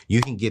notes.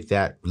 You can get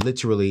that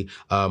literally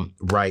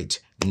right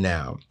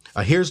now.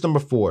 Here's number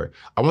 4.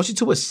 I want you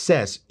to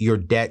assess your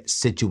debt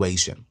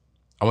situation.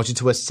 I want you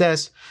to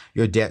assess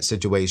your debt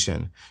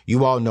situation.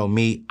 You all know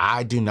me.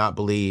 I do not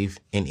believe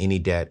in any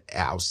debt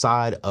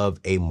outside of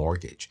a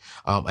mortgage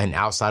and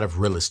outside of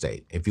real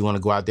estate. If you want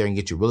to go out there and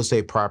get your real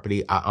estate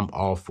property, I'm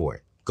all for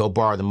it. Go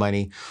borrow the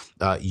money,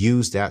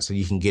 use that so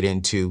you can get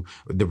into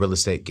the real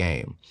estate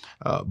game.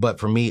 But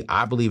for me,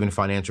 I believe in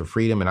financial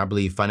freedom, and I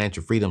believe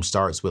financial freedom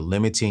starts with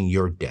limiting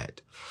your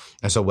debt.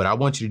 And so what I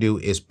want you to do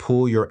is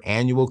pull your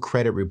annual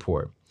credit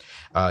report.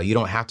 You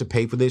don't have to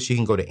pay for this. You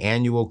can go to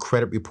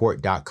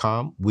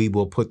annualcreditreport.com. We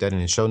will put that in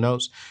the show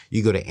notes.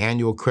 You go to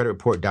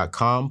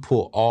annualcreditreport.com,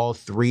 pull all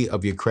 3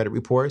 of your credit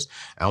reports.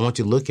 And I want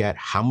you to look at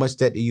how much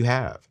debt do you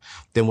have.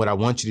 Then what I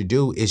want you to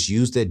do is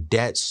use the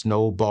debt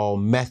snowball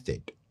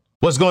method.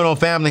 What's going on,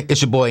 family?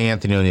 It's your boy,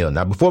 Anthony ONeal.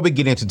 Now, before we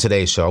get into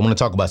today's show, I want to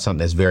talk about something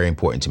that's very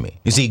important to me.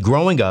 You see,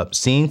 growing up,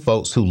 seeing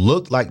folks who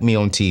looked like me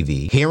on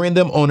TV, hearing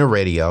them on the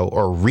radio,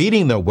 or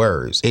reading their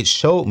words, it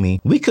showed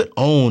me we could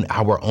own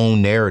our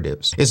own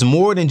narratives. It's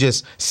more than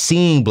just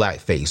seeing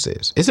black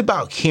faces. It's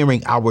about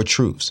hearing our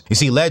truths. You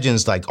see,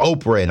 legends like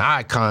Oprah and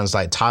icons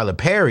like Tyler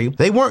Perry,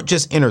 they weren't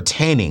just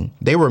entertaining.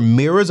 They were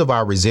mirrors of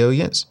our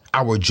resilience,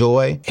 our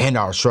joy, and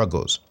our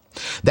struggles.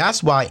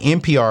 That's why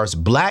NPR's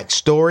Black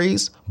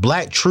Stories,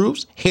 Black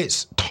Truths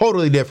hits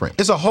totally different.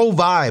 It's a whole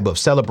vibe of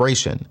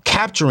celebration,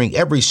 capturing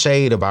every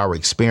shade of our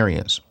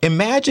experience.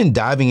 Imagine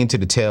diving into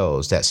the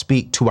tales that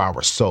speak to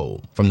our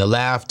soul, from the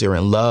laughter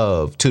and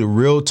love to the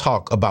real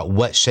talk about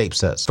what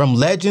shapes us, from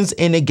legends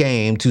in the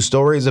game to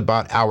stories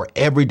about our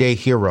everyday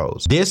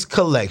heroes. This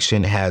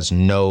collection has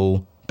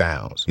no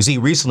bounds. You see,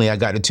 recently I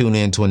got to tune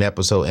into an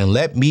episode, and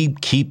let me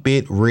keep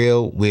it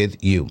real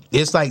with you.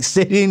 It's like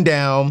sitting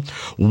down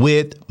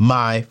with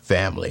my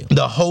family.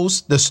 The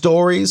host, the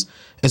stories,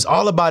 it's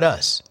all about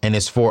us, and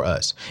it's for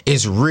us.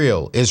 It's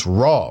real, it's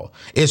raw,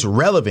 it's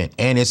relevant,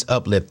 and it's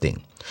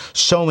uplifting,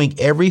 showing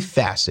every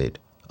facet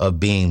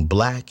of being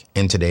black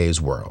in today's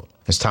world.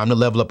 It's time to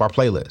level up our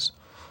playlist.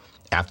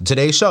 After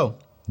today's show,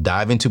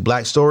 dive into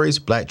Black Stories,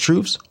 Black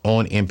Truths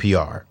on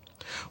NPR.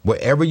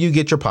 Wherever you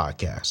get your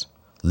podcasts,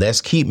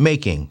 let's keep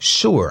making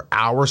sure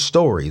our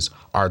stories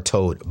are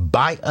told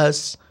by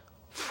us,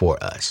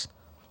 for us.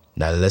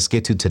 Now let's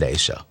get to today's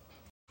show.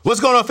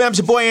 What's going on, fam? It's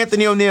your boy,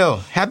 Anthony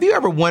ONeal. Have you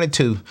ever wanted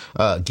to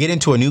get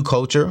into a new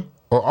culture?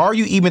 Or are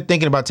you even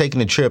thinking about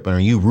taking a trip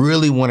and you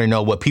really want to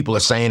know what people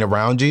are saying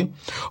around you?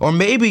 Or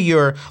maybe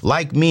you're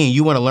like me and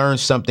you want to learn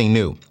something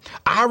new.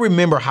 I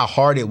remember how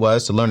hard it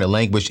was to learn a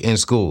language in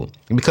school.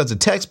 And because of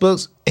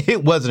textbooks,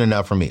 it wasn't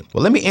enough for me.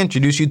 Well, let me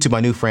introduce you to my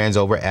new friends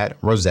over at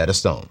Rosetta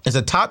Stone. It's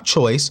a top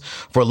choice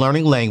for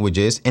learning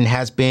languages and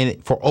has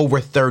been for over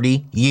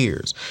 30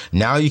 years.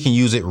 Now you can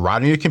use it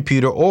right on your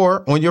computer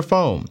or on your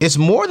phone. It's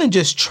more than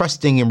just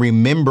trusting and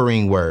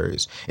remembering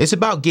words. It's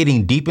about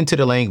getting deep into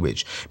the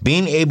language,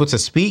 being able to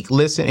speak,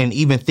 listen, and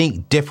even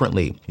think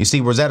differently. You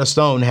see, Rosetta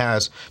Stone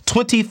has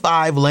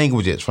 25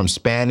 languages, from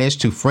Spanish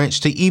to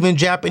French to even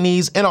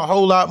Japanese, and a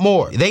whole lot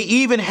more. They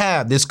even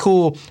have this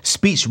cool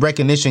speech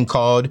recognition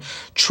called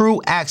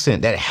True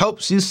Accent that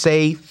helps you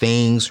say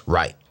things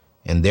right.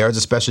 And there's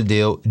a special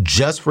deal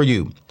just for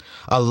you.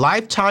 A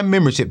lifetime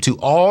membership to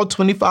all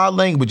 25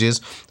 languages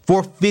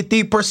for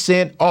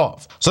 50%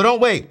 off. So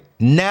don't wait.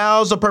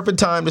 Now's the perfect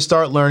time to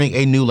start learning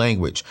a new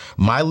language.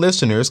 My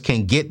listeners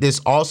can get this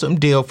awesome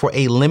deal for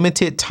a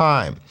limited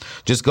time.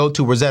 Just go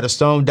to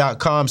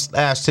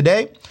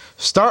rosettastone.com/today.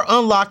 Start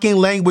unlocking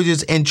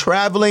languages and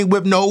traveling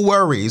with no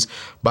worries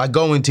by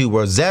going to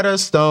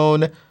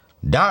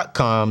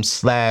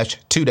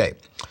rosettastone.com/today.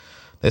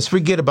 Let's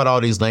forget about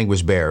all these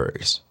language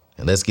barriers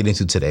and let's get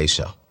into today's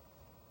show.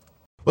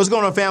 What's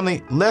going on,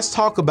 family? Let's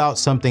talk about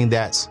something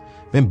that's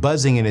been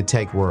buzzing in the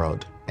tech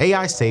world: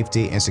 AI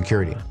safety and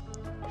security.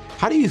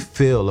 How do you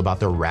feel about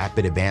the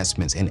rapid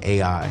advancements in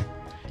AI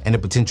and the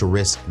potential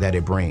risk that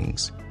it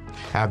brings?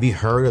 Have you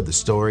heard of the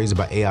stories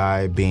about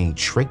AI being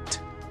tricked?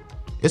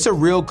 It's a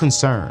real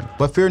concern,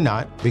 but fear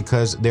not,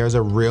 because there's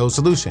a real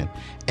solution: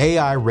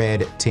 AI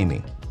red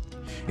teaming.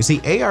 You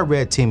see, AI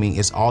red teaming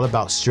is all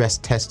about stress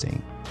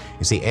testing.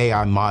 You see,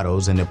 AI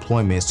models and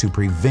deployments to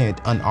prevent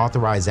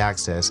unauthorized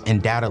access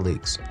and data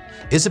leaks.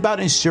 It's about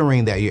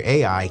ensuring that your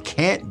AI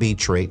can't be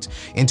tricked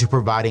into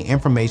providing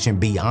information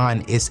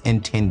beyond its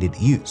intended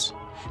use.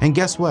 And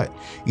guess what?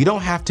 You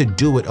don't have to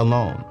do it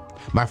alone.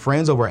 My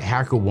friends over at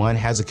HackerOne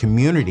has a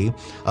community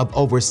of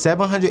over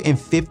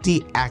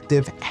 750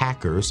 active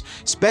hackers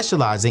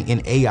specializing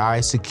in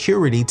AI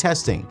security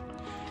testing.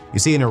 You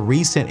see, in a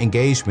recent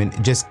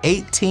engagement, just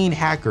 18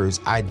 hackers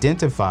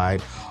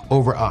identified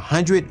over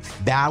 100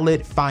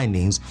 valid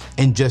findings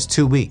in just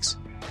 2 weeks.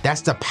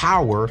 That's the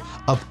power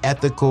of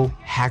ethical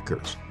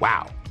hackers.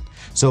 Wow.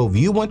 So if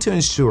you want to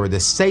ensure the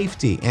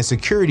safety and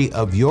security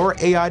of your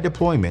AI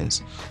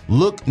deployments,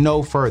 look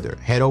no further.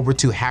 Head over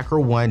to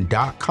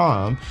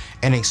hackerone.com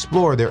and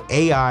explore their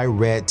AI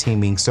red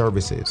teaming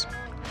services.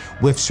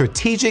 With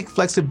strategic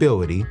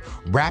flexibility,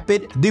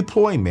 rapid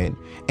deployment,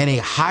 and a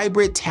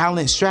hybrid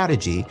talent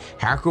strategy,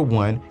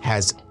 HackerOne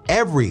has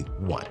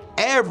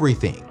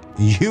everything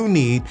you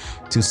need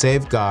to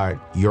safeguard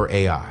your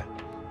AI.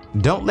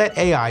 Don't let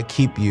AI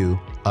keep you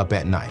up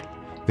at night.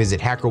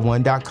 Visit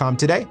hackerone.com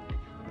today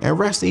and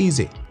rest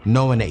easy,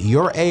 knowing that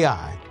your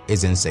AI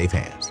is in safe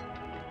hands.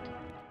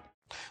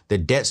 The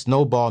debt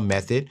snowball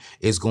method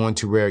is going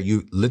to where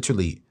you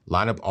literally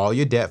line up all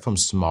your debt from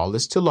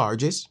smallest to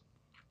largest.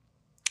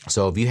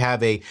 So if you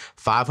have a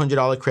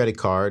 $500 credit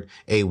card,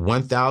 a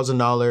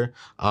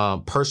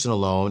 $1,000 personal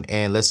loan,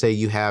 and let's say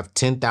you have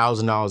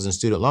 $10,000 in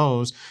student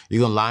loans,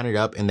 you're going to line it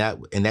up in that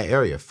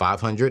area,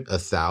 500,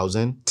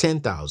 1,000,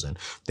 10,000.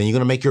 Then you're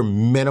going to make your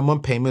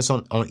minimum payments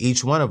on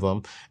each one of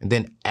them. And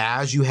then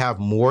as you have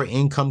more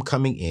income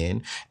coming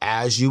in,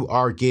 as you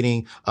are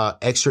getting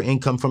extra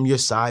income from your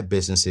side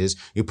businesses,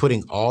 you're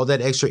putting all that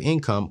extra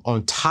income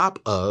on top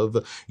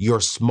of your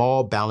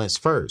small balance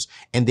first.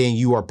 And then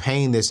you are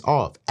paying this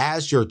off.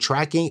 As you're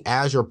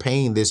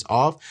paying this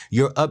off,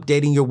 you're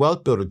updating your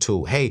wealth builder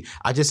tool. Hey,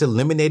 I just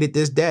eliminated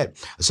this debt.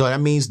 So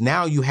that means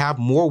now you have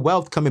more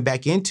wealth coming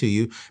back into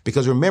you,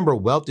 because remember,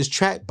 wealth is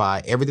tracked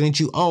by everything that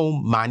you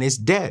own minus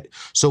debt.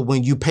 So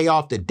when you pay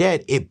off the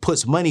debt, it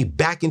puts money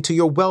back into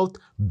your wealth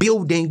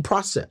building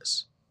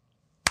process.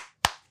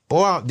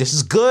 Boy, this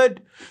is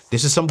good.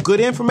 This is some good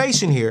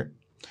information here.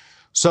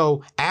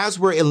 So as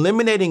we're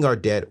eliminating our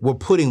debt, we're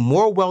putting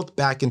more wealth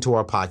back into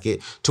our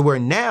pocket to where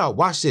now,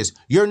 watch this,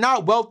 you're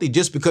not wealthy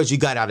just because you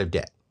got out of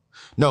debt.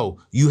 No,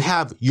 you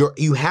have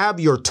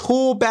your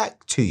tool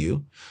back to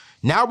you.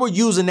 Now we're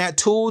using that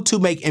tool to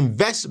make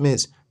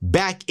investments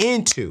back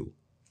into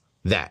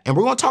that. And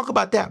we're going to talk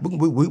about that. We're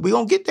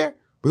going to get there.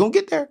 We're going to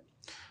get there.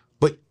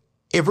 But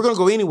if we're going to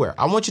go anywhere,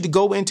 I want you to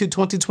go into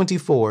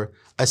 2024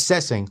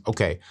 assessing,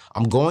 okay,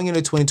 I'm going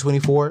into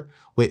 2024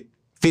 with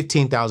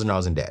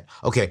 $15,000 in debt.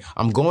 Okay,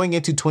 I'm going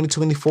into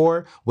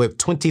 2024 with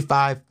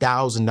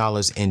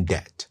 $25,000 in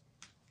debt.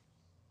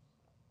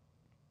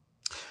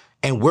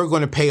 And we're going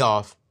to pay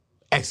off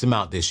X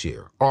amount this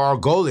year. Or our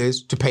goal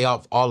is to pay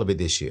off all of it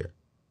this year.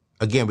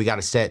 Again, we got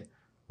to set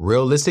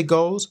realistic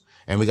goals,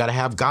 and we got to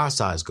have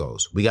God-sized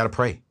goals. We got to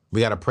pray. We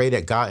got to pray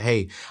that God,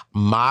 hey,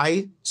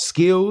 my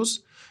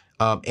skills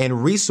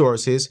and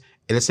resources,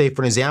 and let's say,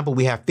 for example,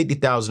 we have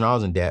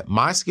 $50,000 in debt.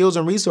 My skills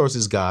and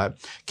resources, God,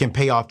 can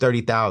pay off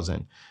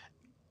 $30,000.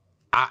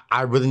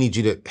 I really need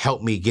you to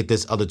help me get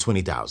this other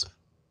 $20,000.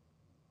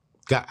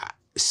 God,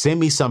 send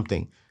me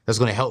something that's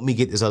going to help me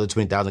get this other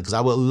 $20,000, because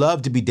I would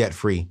love to be debt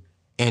free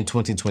in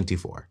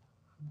 2024.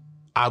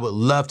 I would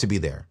love to be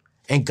there.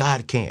 And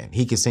God can.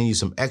 He can send you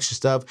some extra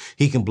stuff.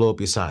 He can blow up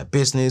your side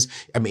business.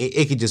 I mean,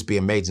 it could just be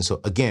amazing.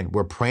 So again,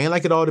 we're praying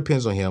like it all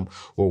depends on him.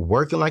 We're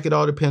working like it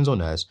all depends on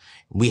us.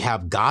 We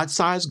have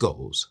God-sized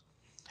goals,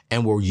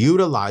 and we're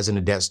utilizing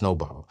the debt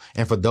snowball.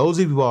 And for those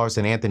of you who are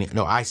saying, Anthony,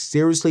 no, I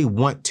seriously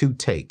want to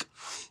take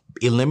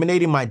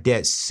eliminating my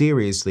debt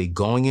seriously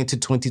going into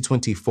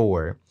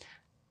 2024.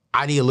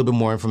 I need a little bit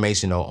more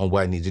information on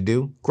what I need to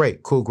do.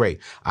 Great, cool,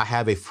 great. I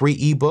have a free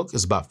ebook.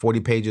 It's about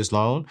 40 pages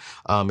long.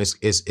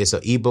 It's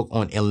an ebook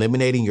on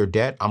eliminating your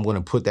debt. I'm going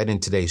to put that in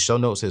today's show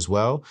notes as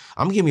well.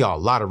 I'm giving you all a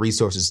lot of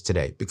resources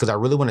today because I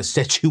really want to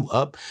set you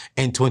up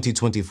in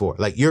 2024.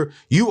 Like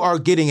you are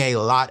getting a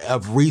lot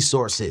of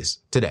resources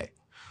today.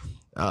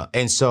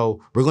 And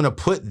so we're going to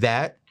put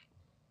that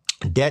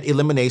debt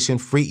elimination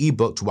free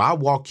ebook where I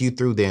walk you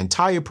through the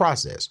entire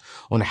process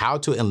on how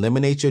to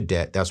eliminate your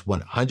debt. That's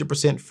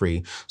 100%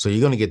 free. So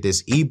you're going to get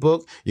this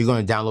ebook. You're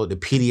going to download the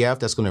PDF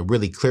that's going to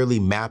really clearly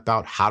map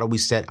out how do we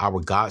set our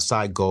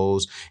God-side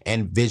goals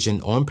and vision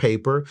on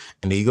paper.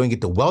 And then you're going to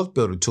get the Wealth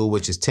Builder tool,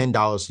 which is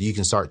 $10, so you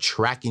can start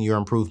tracking your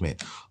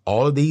improvement.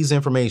 All of these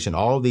information,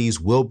 all of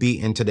these will be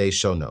in today's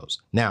show notes.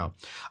 Now,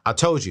 I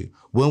told you,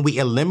 when we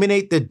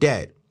eliminate the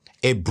debt,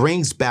 it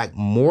brings back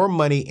more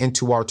money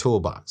into our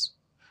toolbox.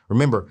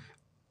 Remember,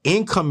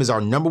 income is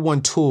our number one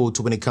tool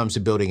to when it comes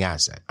to building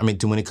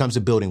when it comes to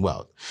building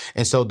wealth.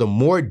 And so the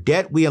more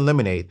debt we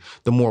eliminate,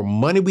 the more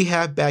money we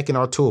have back in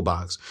our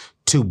toolbox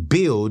to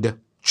build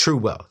true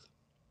wealth.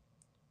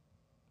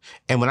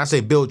 And when I say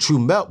build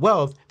true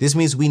wealth, this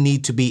means we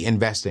need to be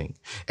investing.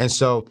 And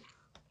so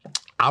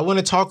I want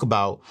to talk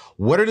about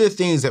what are the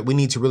things that we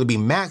need to really be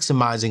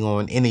maximizing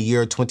on in the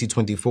year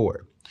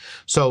 2024.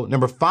 So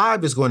number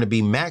 5 is going to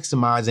be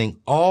maximizing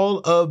all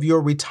of your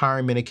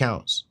retirement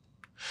accounts.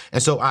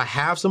 And so I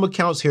have some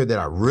accounts here that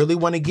I really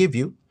want to give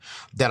you,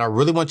 that I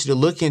really want you to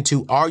look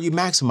into. Are you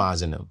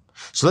maximizing them?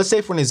 So let's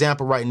say, for an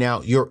example, right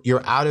now,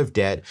 you're out of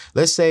debt.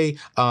 Let's say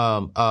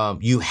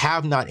you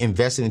have not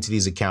invested into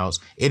these accounts.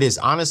 It is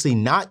honestly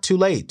not too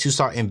late to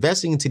start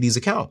investing into these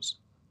accounts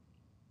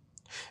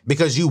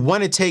because you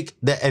want to take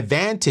the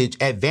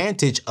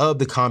advantage of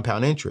the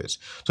compound interest.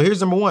 So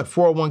here's number one,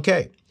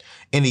 401k.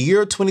 In the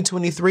year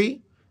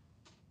 2023,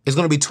 it's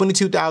going to be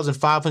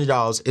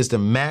 $22,500 is the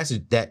max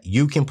that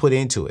you can put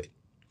into it.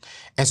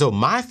 And so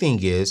my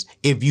thing is,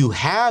 if you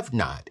have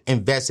not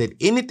invested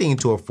anything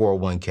into a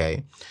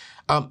 401k,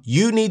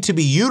 you need to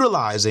be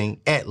utilizing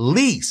at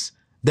least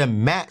the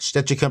match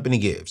that your company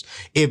gives.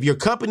 If your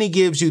company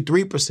gives you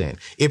 3%,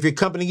 if your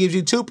company gives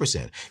you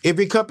 2%, if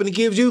your company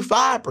gives you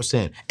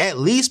 5%, at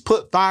least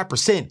put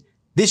 5%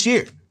 this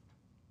year.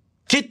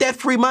 Get that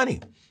free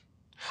money.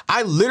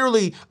 I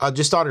literally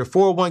just started a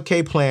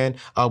 401k plan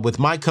with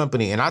my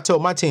company, and I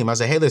told my team, I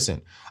said, hey,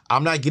 listen,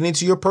 I'm not getting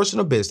into your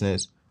personal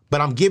business, but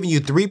I'm giving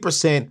you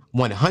 3%,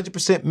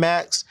 100%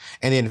 max,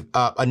 and then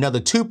another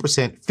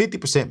 2%,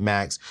 50%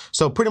 max.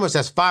 So pretty much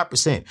that's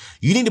 5%.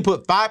 You need to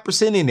put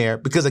 5% in there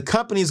because the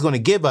company is going to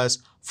give us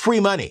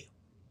free money.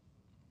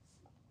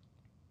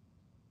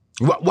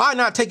 Why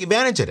not take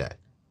advantage of that?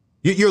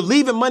 You're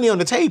leaving money on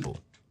the table.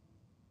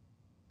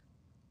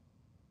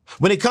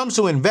 When it comes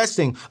to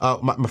investing,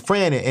 my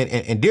friend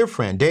and dear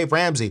friend, Dave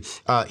Ramsey,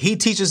 he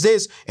teaches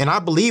this, and I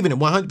believe in it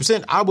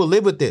 100%. I will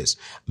live with this.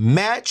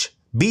 Match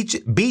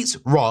beats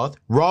Roth.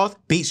 Roth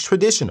beats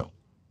traditional.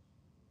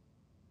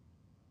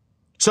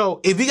 So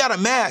if you got a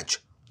match,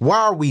 why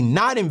are we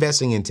not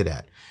investing into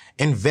that?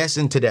 Invest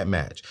into that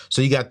match.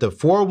 So you got the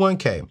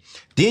 401k.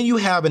 Then you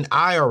have an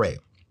IRA.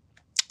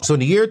 So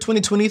in the year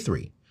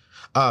 2023,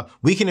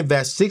 we can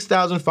invest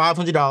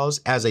 $6,500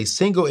 as a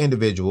single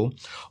individual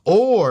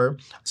or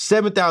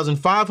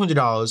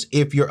 $7,500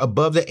 if you're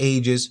above the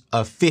ages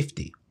of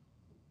 50.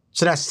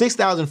 So that's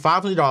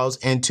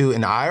 $6,500 into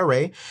an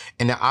IRA,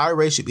 and the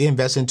IRA should be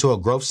invested into a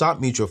growth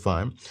stock mutual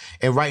fund.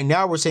 And right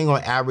now we're seeing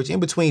on average in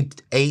between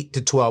 8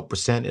 to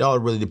 12%. It all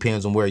really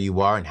depends on where you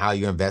are and how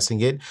you're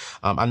investing it.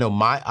 I know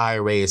my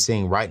IRA is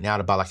seeing right now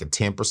about like a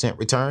 10%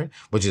 return,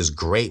 which is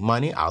great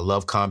money. I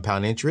love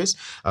compound interest.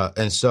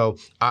 And so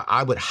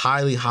I would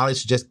highly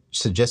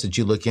suggest that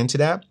you look into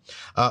that.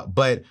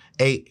 But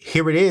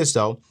here it is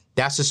though.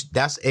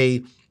 That's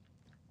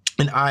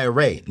an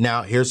IRA.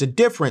 Now, here's the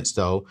difference,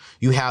 though.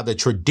 You have the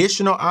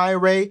traditional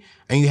IRA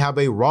and you have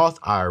a Roth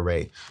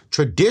IRA.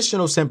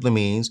 Traditional simply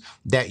means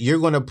that you're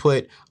going to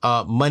put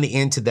money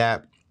into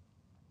that,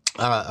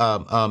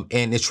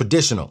 and it's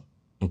traditional.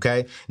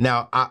 Okay.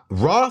 Now,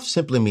 Roth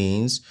simply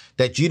means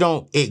that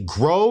it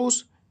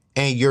grows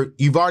and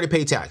you've already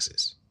paid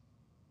taxes.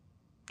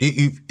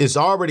 It's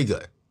already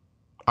good.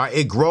 All right,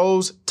 it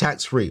grows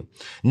tax-free.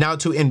 Now,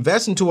 to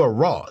invest into a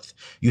Roth,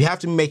 you have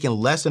to be making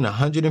less than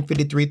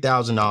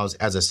 $153,000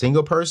 as a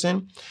single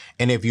person.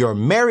 And if you're a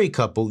married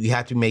couple, you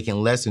have to be making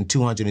less than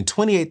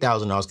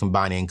 $228,000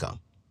 combined income.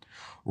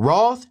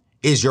 Roth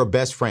is your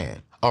best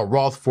friend. A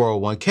Roth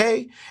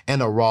 401k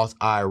and a Roth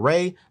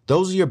IRA,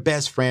 those are your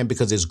best friend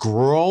because it's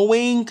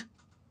growing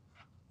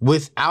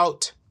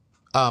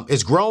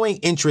it's growing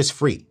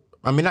interest-free.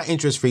 I mean, not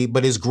interest-free,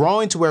 but it's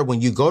growing to where when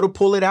you go to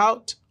pull it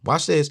out,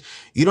 watch this,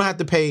 you don't have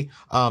to pay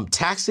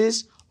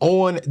taxes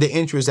on the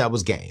interest that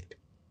was gained.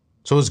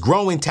 So it's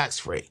growing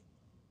tax-free.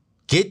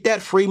 Get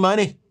that free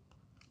money.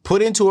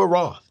 Put into a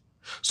Roth.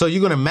 So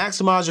you're going to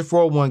maximize your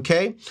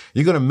 401k.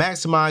 You're going to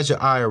maximize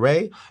your IRA.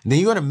 And then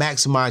you're going to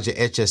maximize your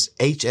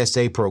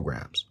HSA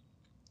programs.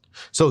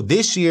 So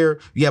this year,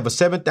 you have a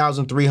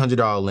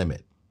 $7,300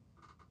 limit.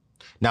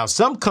 Now,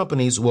 some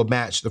companies will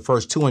match the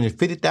first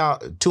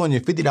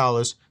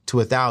 $250 to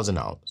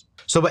 $1,000.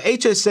 So an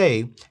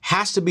HSA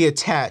has to be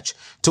attached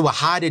to a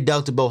high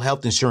deductible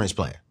health insurance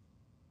plan,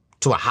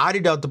 to a high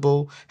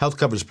deductible health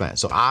coverage plan.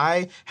 So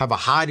I have a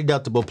high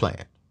deductible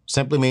plan.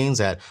 Simply means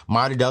that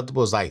my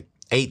deductible is like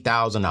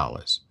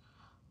 $8,000,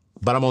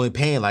 but I'm only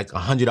paying like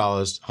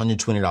 $100,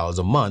 $120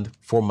 a month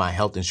for my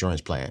health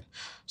insurance plan.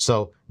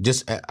 So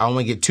I don't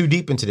want to get too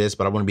deep into this,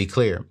 but I want to be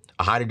clear.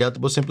 A high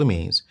deductible simply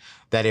means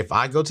that if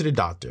I go to the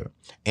doctor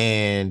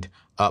and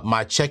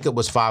my checkup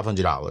was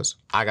 $500,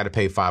 I got to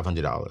pay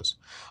 $500.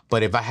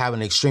 But if I have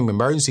an extreme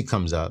emergency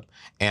comes up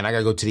and I got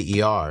to go to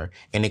the ER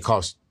and it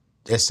costs,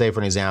 let's say,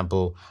 for an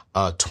example,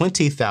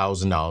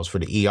 $20,000 for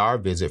the ER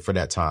visit for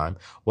that time,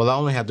 well, I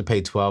only have to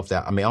pay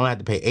I only have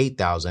to pay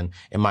 $8,000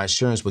 and my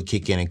insurance would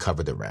kick in and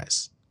cover the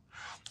rest.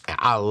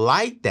 I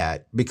like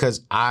that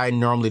because I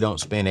normally don't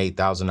spend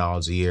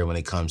 $8,000 a year when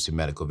it comes to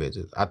medical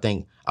visits. I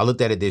think I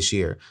looked at it this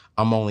year.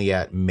 I'm only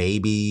at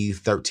maybe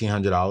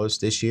 $1,300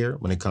 this year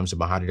when it comes to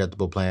my high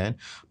deductible plan.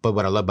 But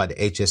what I love about the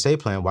HSA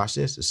plan, watch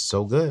this, it's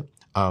so good.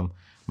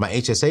 My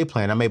HSA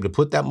plan, I'm able to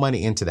put that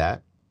money into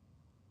that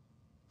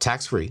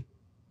tax-free,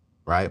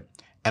 right?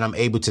 And I'm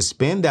able to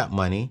spend that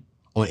money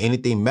on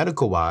anything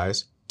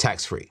medical-wise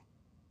tax-free.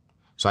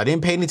 So I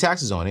didn't pay any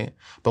taxes on it,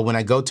 but when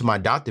I go to my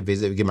doctor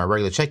visit to get my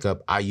regular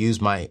checkup, I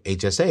use my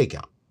HSA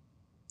account.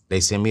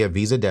 They send me a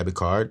Visa debit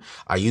card.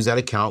 I use that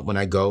account when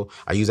I go.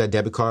 I use that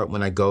debit card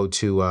when I go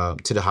to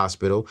the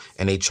hospital,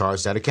 and they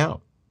charge that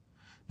account.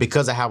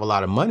 because I have a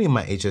lot of money in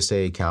my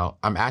HSA account,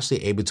 I'm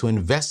actually able to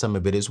invest some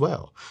of it as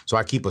well. So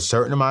I keep a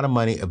certain amount of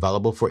money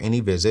available for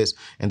any visits,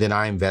 and then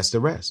I invest the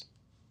rest.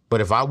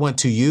 But if I want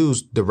to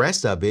use the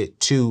rest of it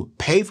to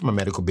pay for my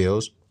medical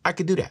bills, I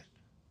could do that.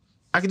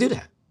 I could do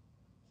that.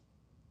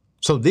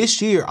 So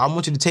this year, I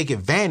want you to take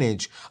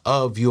advantage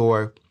of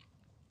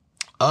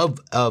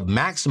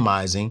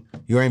maximizing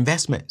your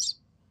investments.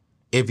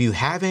 If you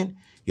haven't,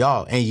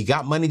 y'all, and you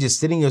got money just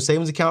sitting in your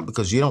savings account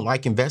because you don't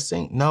like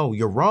investing, no,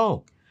 you're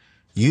wrong.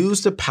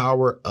 Use the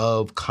power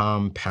of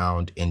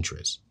compound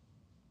interest.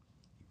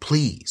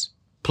 Please,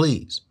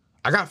 please.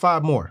 I got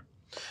 5 more,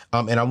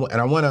 and I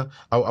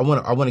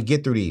want to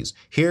get through these.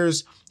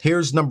 Here's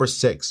number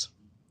 6.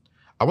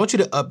 I want you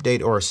to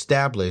update or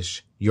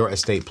establish your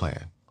estate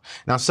plan.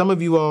 Now, some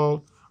of you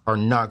all are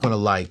not going to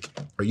like,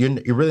 or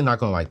you're really not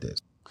going to like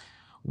this.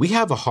 We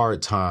have a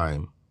hard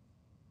time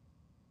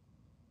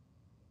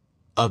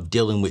of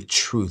dealing with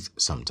truth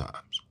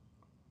sometimes.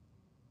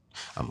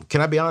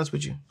 Can I be honest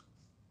with you?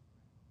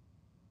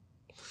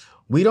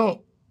 We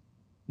don't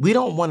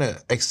want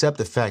to accept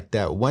the fact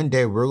that one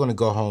day we're going to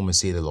go home and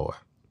see the Lord.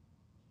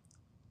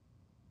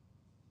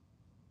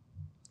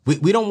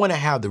 We don't want to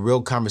have the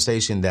real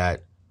conversation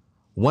that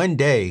one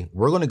day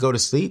we're going to go to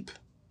sleep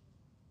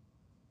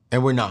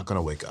and we're not going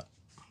to wake up.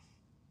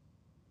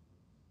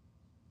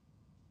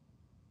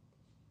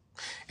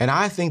 And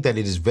I think that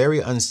it is very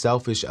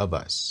unselfish of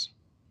us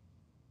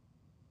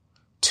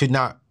to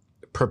not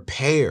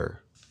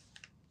prepare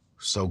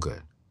so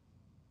good.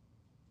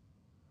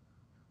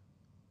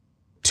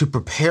 To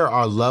prepare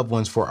our loved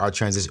ones for our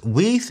transition.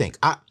 We think,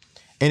 and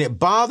it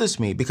bothers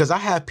me because I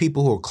have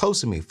people who are close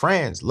to me,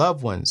 friends,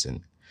 loved ones,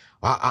 and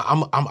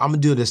I'm going to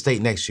do the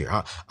estate next year.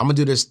 I'm going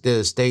to do the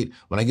estate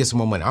when I get some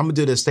more money. I'm going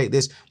to do the estate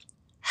this.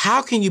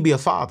 How can you be a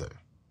father?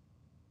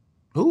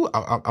 Ooh,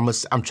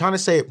 I'm trying to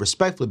say it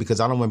respectfully because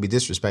I don't want to be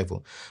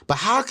disrespectful. But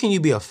how can you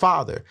be a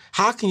father?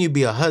 How can you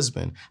be a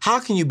husband? How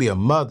can you be a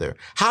mother?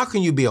 How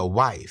can you be a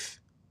wife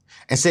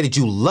and say that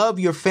you love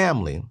your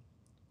family,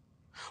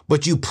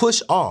 but you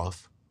push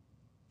off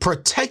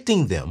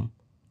protecting them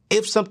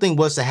if something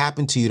was to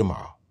happen to you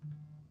tomorrow?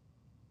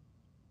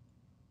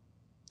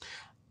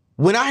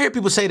 When I hear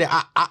people say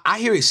that, I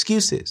hear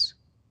excuses.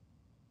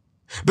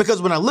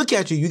 Because when I look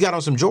at you, you got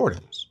on some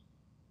Jordans.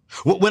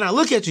 When I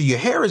look at you, your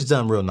hair is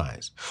done real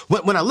nice.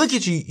 When I look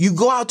at you, you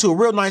go out to a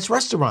real nice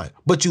restaurant,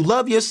 but you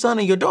love your son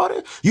and your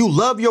daughter. You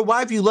love your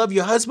wife, you love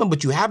your husband,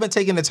 but you haven't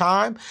taken the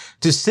time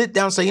to sit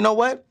down and say, you know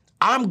what?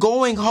 I'm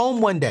going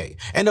home one day.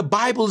 And the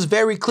Bible is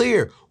very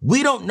clear.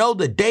 We don't know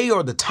the day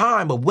or the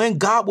time of when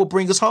God will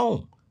bring us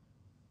home.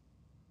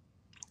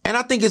 And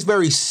I think it's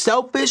very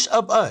selfish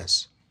of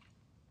us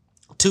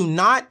to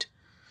not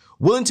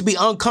willing to be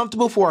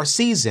uncomfortable for a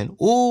season.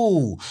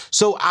 Ooh,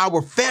 so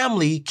our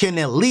family can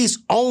at least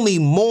only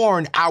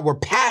mourn our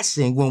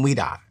passing when we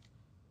die.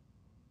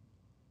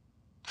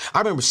 I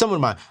remember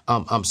someone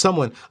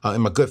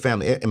in my good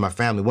family, in my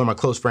family, one of my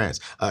close friends,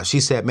 she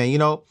said, man, you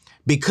know,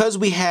 because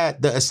we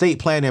had the estate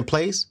plan in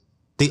place,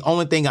 the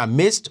only thing I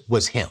missed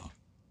was him.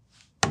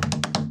 I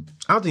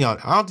don't think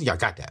y'all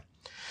got that.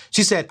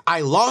 She said,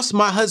 I lost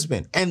my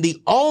husband, and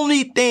the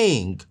only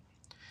thing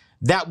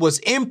that was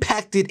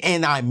impacted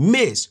and I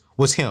missed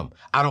was him.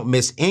 I don't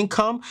miss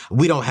income.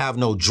 We don't have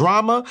no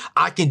drama.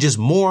 I can just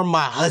mourn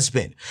my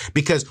husband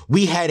because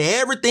we had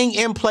everything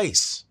in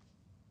place.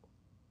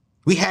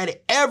 We had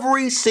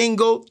every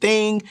single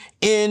thing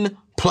in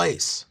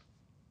place.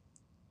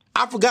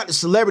 I forgot the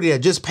celebrity that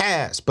just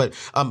passed, but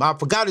I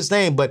forgot his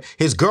name, but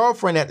his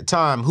girlfriend at the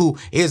time, who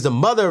is the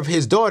mother of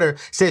his daughter,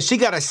 said she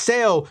got to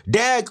sell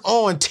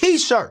daggone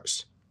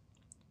t-shirts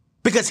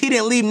because he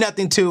didn't leave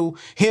nothing to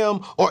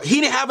him, or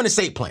he didn't have an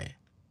estate plan.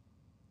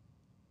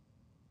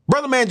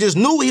 Brother man just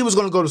knew he was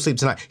going to go to sleep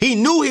tonight. He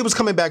knew he was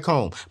coming back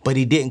home, but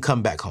he didn't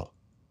come back home.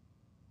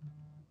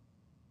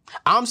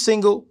 I'm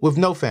single with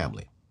no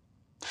family.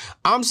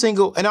 I'm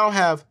single and I don't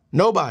have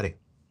nobody.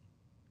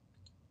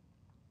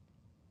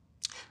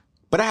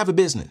 But I have a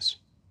business.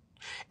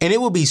 And it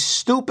would be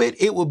stupid,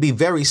 it would be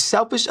very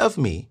selfish of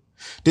me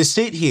to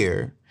sit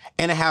here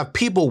and have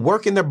people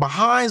working their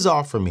behinds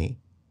off for me,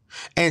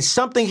 and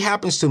something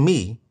happens to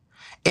me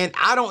and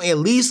I don't at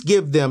least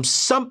give them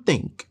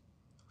something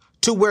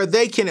to where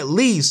they can at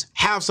least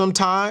have some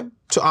time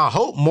to, I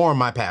hope, mourn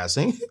my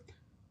passing,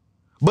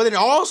 but then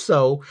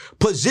also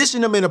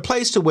position them in a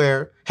place to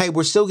where, hey,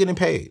 we're still getting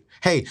paid.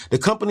 Hey, the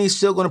company is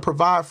still going to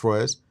provide for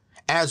us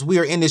as we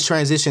are in this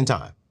transition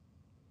time.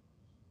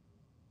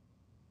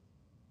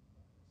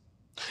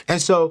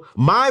 And so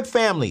my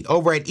family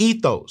over at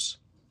Ethos,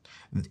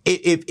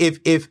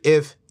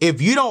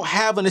 if you don't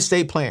have an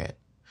estate plan,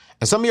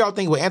 and some of y'all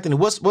think, well, Anthony,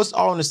 what's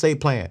all in the estate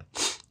plan?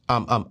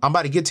 I'm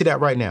about to get to that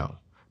right now.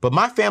 But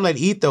my family at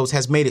Ethos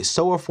has made it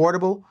so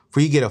affordable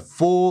for you to get a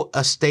full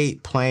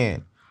estate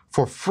plan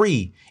for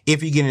free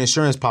if you get an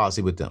insurance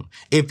policy with them.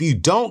 If you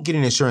don't get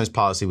an insurance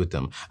policy with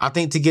them, I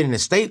think to get an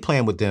estate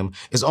plan with them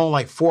is only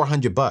like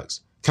 $400.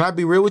 Can I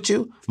be real with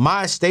you?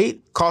 My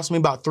estate cost me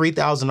about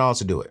 $3,000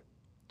 to do it.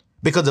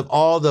 because of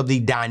all of the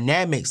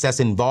dynamics that's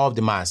involved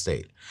in my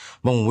estate.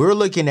 When we're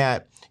looking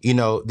at,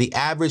 the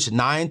average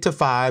 9 to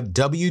 5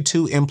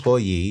 W-2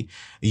 employee,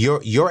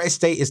 your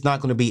estate is not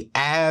going to be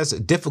as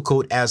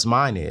difficult as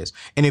mine is.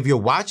 And if you're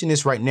watching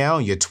this right now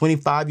and you're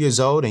 25 years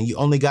old and you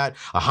only got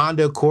a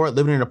Honda Accord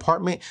living in an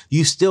apartment,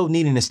 you still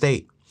need an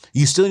estate.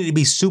 You still need to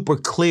be super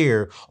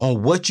clear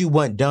on what you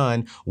want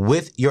done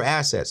with your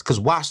assets. Because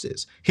watch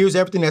this. Here's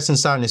everything that's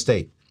inside an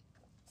estate.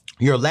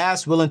 Your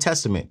last will and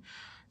testament.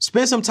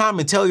 Spend some time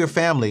and tell your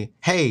family,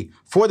 hey,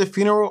 for the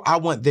funeral, I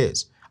want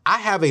this. I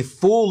have a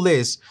full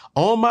list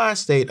on my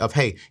estate of,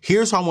 hey,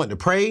 here's who I want to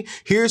pray.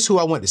 Here's who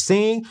I want to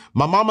sing.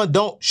 My mama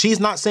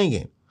she's not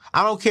singing.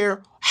 I don't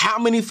care how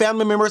many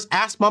family members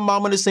ask my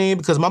mama to sing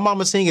because my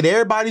mama's singing at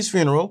everybody's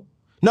funeral.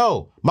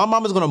 No, my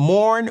mama's going to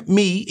mourn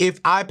me if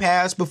I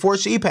pass before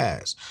she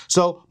passed.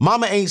 So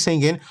mama ain't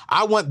singing.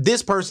 I want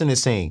this person to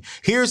sing.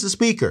 Here's the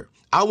speaker.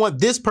 I want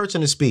this person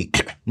to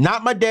speak,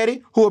 not my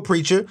daddy, who a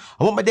preacher.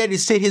 I want my daddy to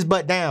sit his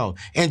butt down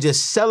and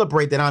just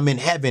celebrate that I'm in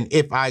heaven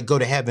if I go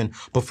to heaven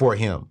before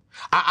him.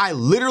 I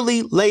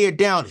literally lay it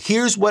down.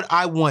 Here's what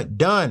I want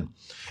done.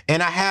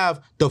 And I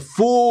have the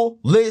full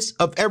list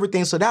of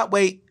everything. So that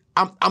way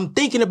I'm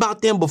thinking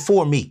about them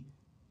before me.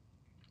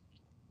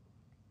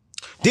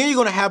 Then you're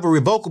going to have a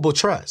revocable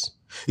trust.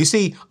 You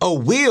see, a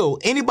will,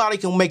 anybody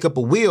can make up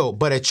a will,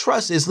 but a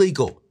trust is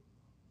legal.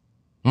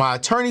 My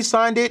attorney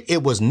signed it.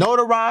 It was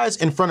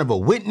notarized in front of a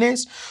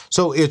witness.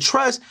 So a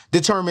trust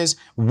determines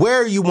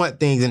where you want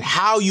things and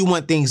how you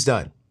want things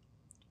done.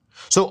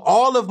 So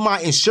all of my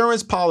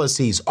insurance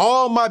policies,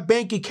 all my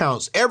bank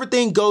accounts,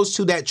 everything goes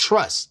to that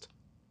trust.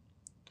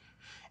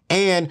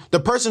 And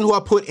the person who I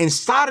put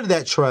inside of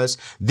that trust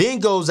then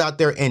goes out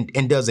there and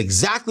does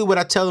exactly what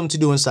I tell them to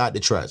do inside the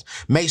trust.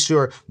 Make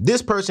sure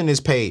this person is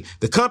paid.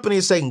 The company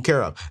is taken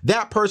care of.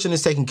 That person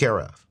is taken care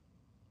of.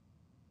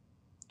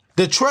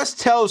 The trust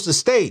tells the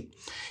state,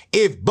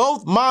 if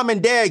both mom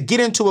and dad get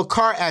into a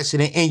car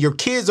accident and your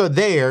kids are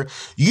there,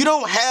 you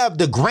don't have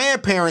the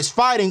grandparents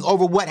fighting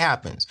over what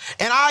happens.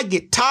 And I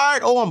get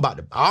tired. Oh, I'm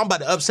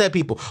about to upset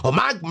people. Oh,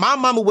 my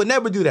mama would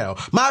never do that.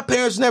 Oh, my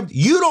parents never.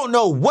 You don't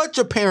know what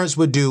your parents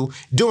would do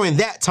during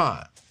that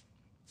time.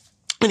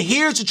 And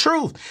here's the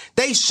truth.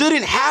 They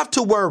shouldn't have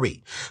to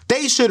worry.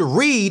 They should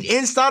read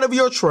inside of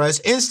your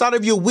trust, inside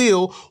of your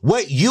will,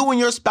 what you and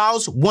your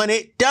spouse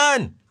wanted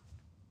done.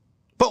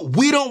 But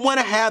we don't want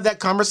to have that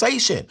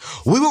conversation.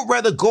 We would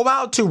rather go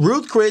out to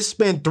Ruth Chris,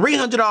 spend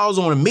 $300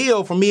 on a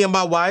meal for me and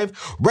my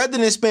wife, rather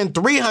than spend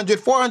 $300,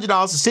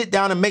 $400 to sit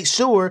down and make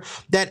sure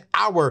that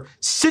our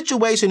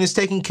situation is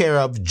taken care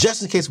of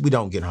just in case we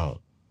don't get home.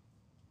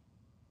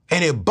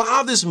 And it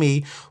bothers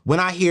me when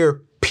I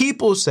hear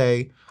people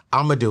say,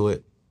 I'm going to do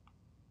it.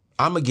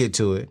 I'm going to get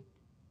to it.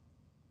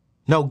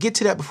 No, get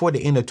to that before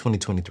the end of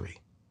 2023.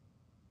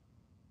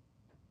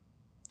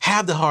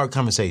 Have the hard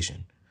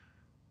conversation.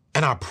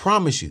 And I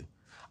promise you,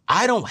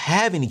 I don't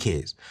have any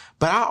kids,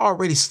 but I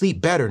already sleep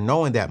better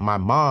knowing that my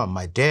mom,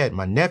 my dad,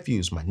 my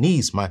nephews, my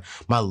niece, my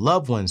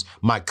loved ones,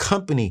 my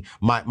company,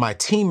 my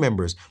team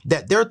members,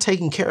 that they're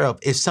taken care of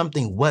if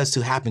something was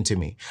to happen to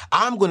me.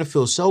 I'm going to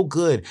feel so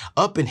good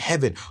up in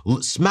heaven,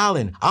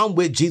 smiling. I'm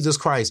with Jesus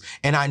Christ.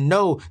 And I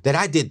know that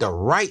I did the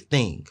right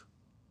thing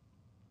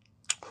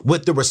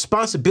with the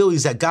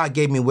responsibilities that God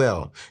gave me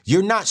well.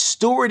 You're not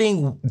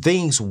stewarding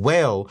things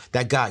well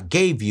that God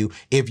gave you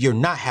if you're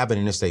not having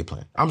an estate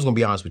plan. I'm just going to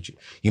be honest with you.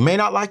 You may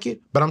not like it,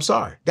 but I'm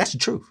sorry. That's the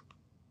truth.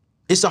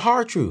 It's the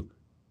hard truth.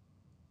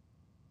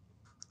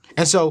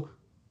 And so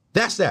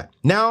that's that.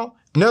 Now,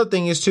 another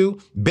thing is too,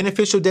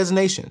 beneficial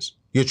designations.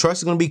 Your trust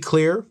is going to be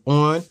clear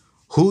on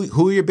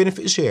who are your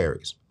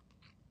beneficiaries.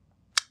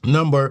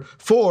 Number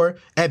 4,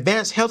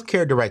 advanced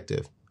healthcare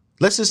directive.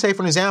 Let's just say,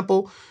 for an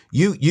example,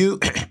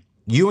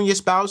 you and your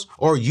spouse,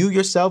 or you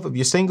yourself, if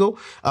you're single,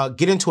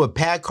 get into a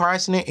bad car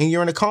accident and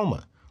you're in a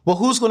coma. Well,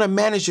 who's going to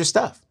manage your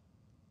stuff?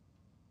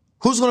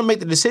 Who's going to make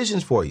the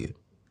decisions for you?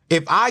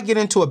 If I get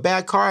into a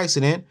bad car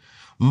accident,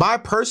 my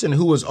person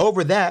who is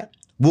over that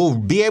will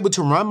be able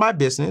to run my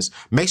business,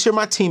 make sure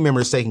my team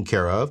member is taken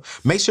care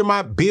of, make sure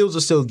my bills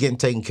are still getting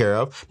taken care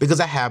of because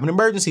I have an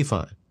emergency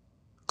fund.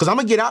 Because I'm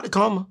going to get out of the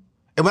coma.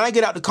 And when I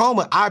get out the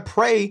coma, I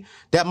pray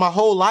that my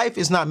whole life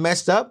is not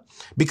messed up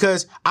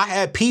because I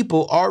had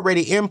people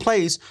already in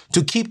place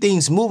to keep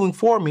things moving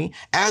for me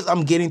as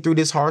I'm getting through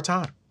this hard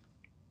time.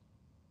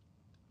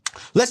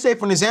 Let's say,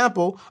 for an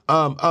example,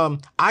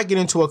 I get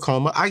into a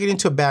coma, I get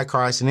into a bad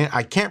car accident,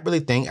 I can't really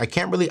think, I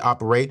can't really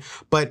operate,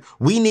 but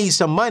we need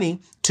some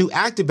money to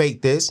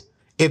activate this.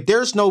 If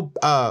there's no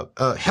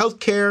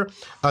healthcare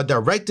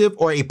directive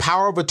or a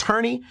power of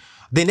attorney,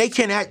 then they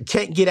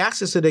can't get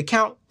access to the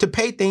account to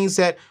pay things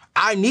that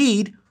I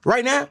need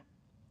right now.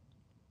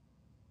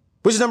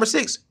 Which is number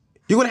 6.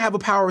 You're going to have a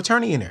power of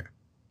attorney in there.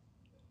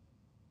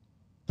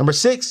 Number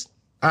 6,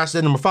 I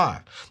said number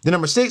 5. Then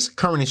number 6,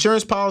 current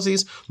insurance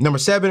policies. Number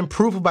 7,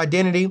 proof of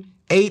identity.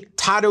 8,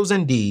 titles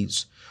and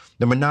deeds.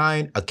 Number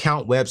 9,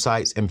 account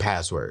websites and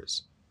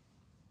passwords.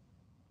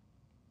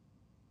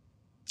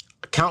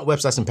 Account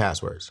websites and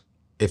passwords.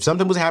 If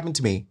something was happening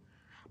to me,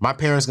 my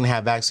parents going to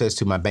have access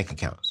to my bank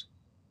accounts.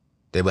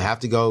 They would have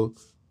to go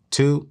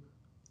to,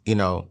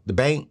 the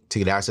bank to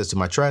get access to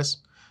my trust,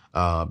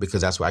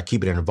 because that's where I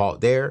keep it in a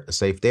vault there, a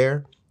safe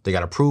there. They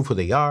got to prove who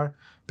they are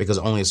because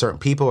only certain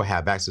people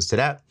have access to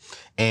that.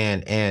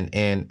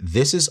 And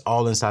this is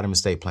all inside of an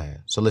estate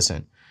plan. So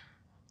listen,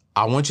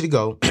 I want you to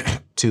go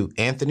to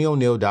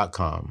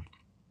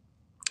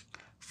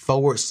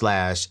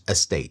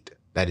AnthonyONeal.com/estate.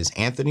 That is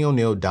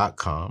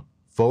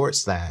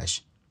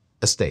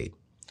AnthonyONeal.com/estate.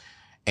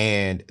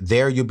 And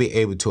there you'll be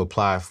able to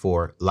apply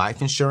for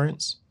life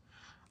insurance.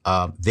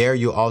 There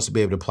you'll also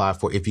be able to apply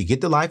for, if you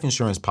get the life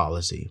insurance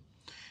policy,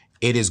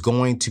 it is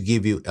going to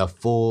give you a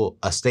full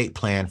estate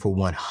plan for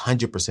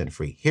 100%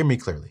 free. Hear me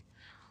clearly.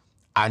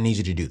 I need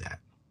you to do that.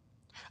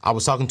 I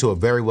was talking to a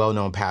very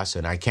well-known pastor,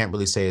 and I can't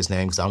really say his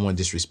name because I don't want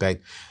to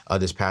disrespect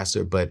this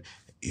pastor, but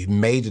he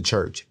made the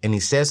church, and he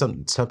said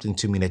something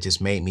to me that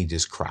just made me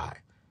just cry.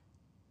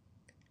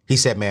 He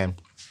said, man,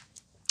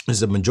 this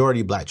is a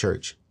majority black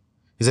church.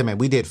 He said, man,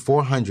 we did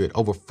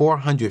over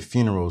 400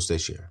 funerals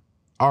this year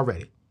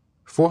already.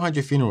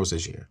 400 funerals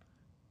this year.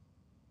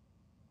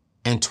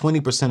 And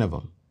 20% of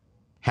them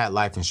had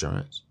life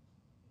insurance.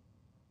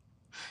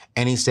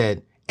 And he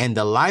said, and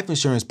the life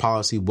insurance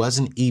policy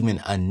wasn't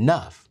even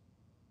enough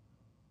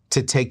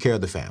to take care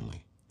of the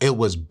family. It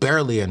was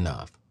barely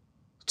enough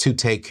to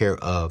take care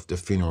of the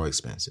funeral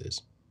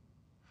expenses.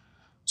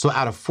 So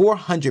out of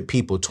 400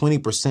 people,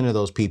 20% of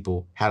those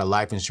people had a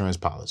life insurance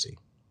policy,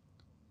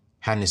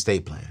 had an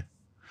estate plan.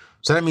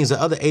 So that means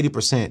the other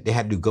 80%, they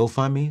had to do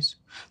GoFundMes.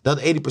 The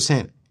other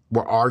 80%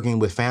 were arguing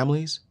with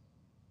families.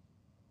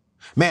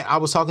 Man, I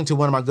was talking to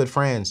one of my good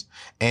friends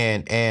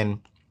and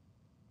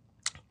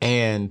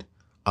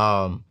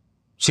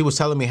she was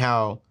telling me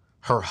how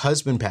her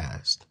husband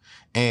passed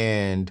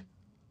and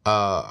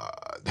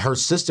her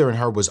sister and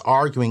her was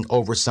arguing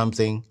over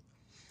something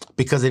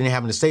because they didn't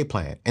have an estate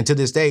plan. And to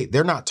this day,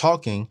 they're not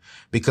talking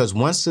because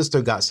one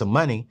sister got some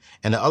money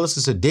and the other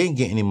sister didn't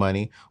get any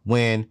money,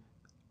 when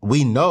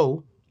we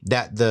know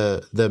that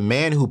the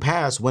man who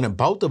passed wanted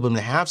both of them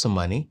to have some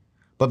money.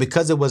 But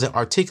because it wasn't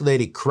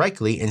articulated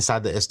correctly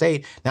inside the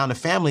estate, now the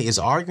family is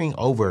arguing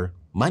over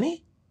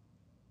money.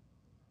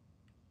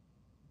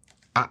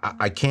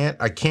 I can't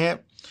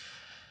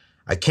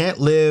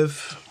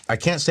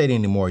say it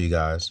anymore, you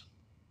guys.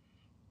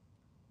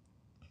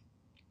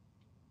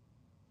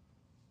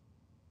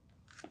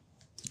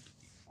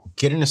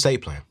 Get an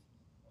estate plan.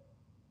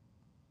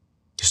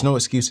 There's no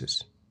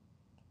excuses.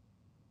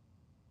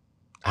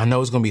 I know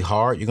it's going to be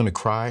hard. You're going to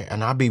cry.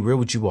 And I'll be real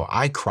with you all.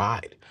 I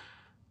cried.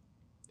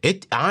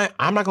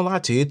 I'm not going to lie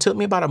to you. It took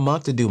me about a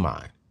month to do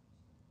mine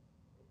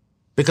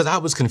because I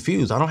was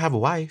confused. I don't have a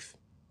wife.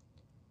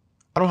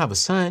 I don't have a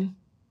son.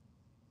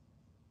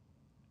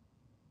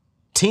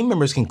 Team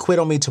members can quit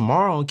on me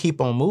tomorrow and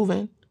keep on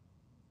moving.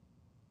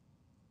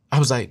 I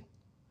was like,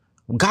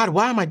 God,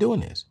 why am I doing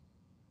this?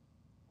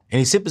 And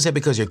he simply said,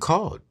 because you're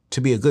called to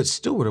be a good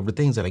steward of the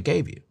things that I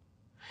gave you.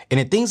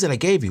 And the things that I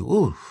gave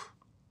you,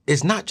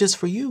 it's not just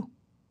for you.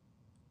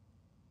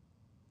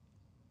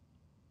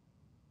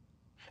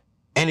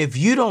 And if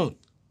you don't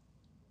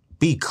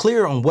be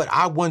clear on what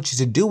I want you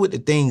to do with the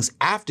things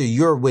after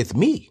you're with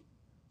me,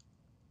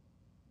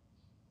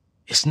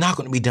 it's not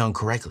going to be done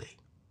correctly.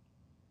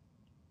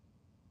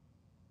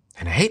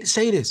 And I hate to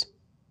say this,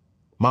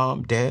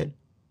 Mom, Dad,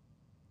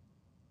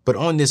 but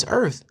on this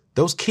earth,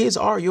 those kids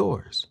are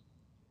yours,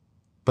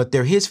 but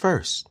they're his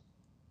first.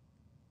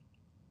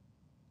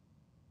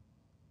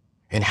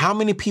 And how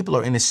many people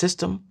are in the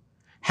system?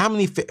 How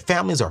many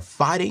families are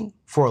fighting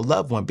for a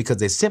loved one because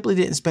they simply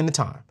didn't spend the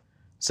time?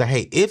 Say,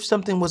 hey, if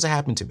something was to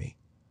happen to me,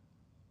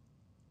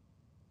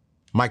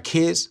 my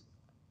kids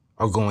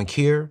are going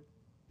here.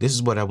 This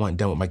is what I want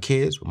done with my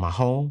kids, with my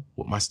home,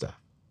 with my stuff.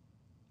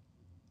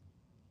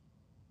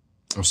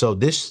 And so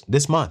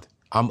this month,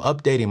 I'm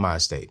updating my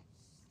estate.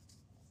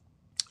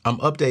 I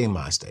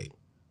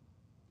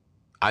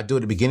do it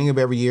at the beginning of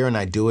every year, and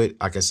I do it,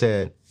 like I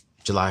said,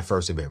 July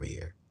 1st of every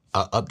year.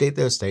 I'll update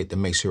the estate to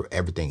make sure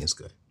everything is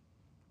good.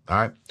 All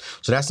right.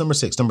 So that's number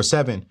 6. Number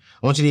 7,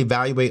 I want you to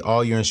evaluate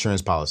all your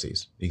insurance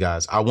policies. You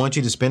guys, I want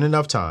you to spend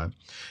enough time.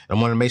 I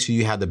want to make sure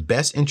you have the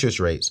best interest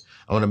rates.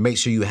 I want to make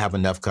sure you have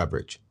enough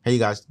coverage. Hey, you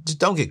guys, just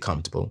don't get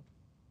comfortable.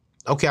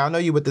 Okay, I know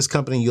you're with this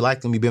company. You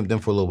like them. You've been with them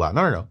for a little while.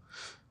 No.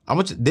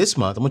 This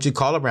month, I want you to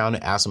call around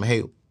and ask them,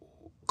 hey,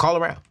 call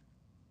around.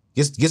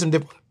 Get some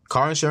different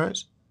car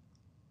insurance.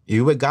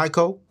 You with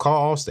Geico?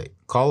 Call Allstate.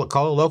 Call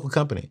a local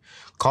company.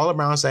 Call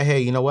around and say, hey,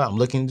 you know what? I'm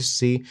looking to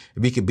see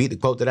if you can beat the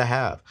quote that I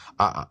have.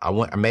 I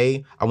want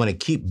to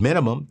keep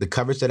minimum the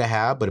coverage that I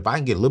have, but if I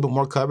can get a little bit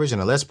more coverage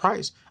and a less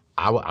price,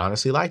 I would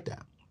honestly like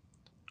that.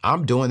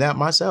 I'm doing that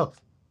myself.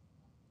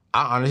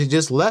 I honestly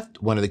just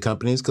left one of the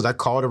companies because I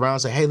called around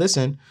and said, hey,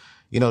 listen,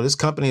 this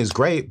company is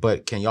great,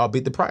 but can y'all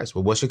beat the price?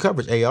 Well, what's your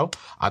coverage? Ayo,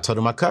 I told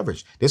them my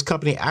coverage. This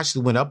company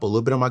actually went up a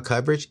little bit on my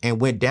coverage and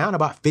went down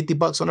about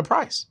 $50 on the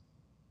price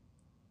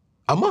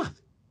a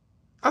month.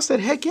 I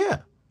said, heck yeah,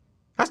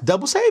 that's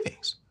double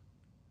savings.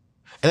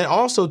 And then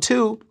also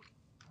too,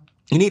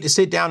 You need to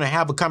sit down and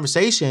have a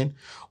conversation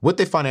with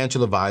a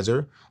financial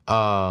advisor,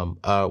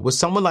 with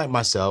someone like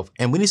myself,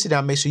 and we need to sit down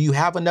and make sure you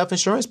have enough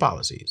insurance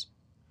policies.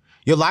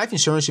 Your life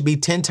insurance should be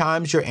 10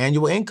 times your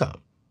annual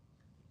income.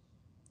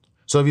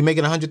 So if you're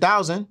making $100,000,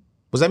 what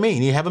does that mean? You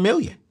need to have $1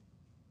 million.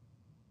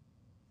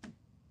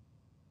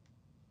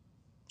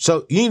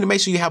 So you need to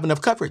make sure you have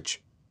enough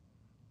coverage,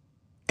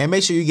 and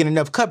make sure you get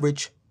enough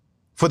coverage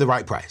for the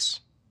right price.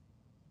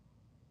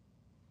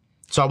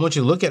 So I want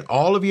you to look at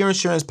all of your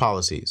insurance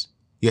policies,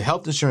 your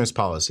health insurance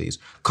policies,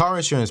 car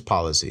insurance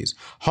policies,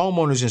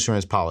 homeowners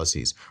insurance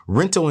policies,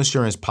 rental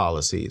insurance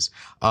policies,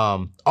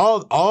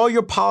 all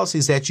your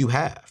policies that you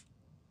have,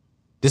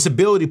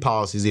 disability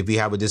policies if you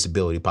have a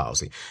disability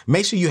policy.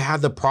 Make sure you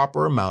have the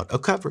proper amount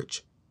of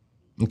coverage.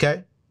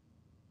 Okay?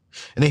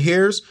 And then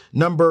here's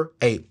number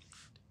 8.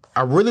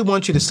 I really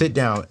want you to sit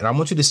down and I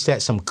want you to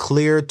set some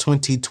clear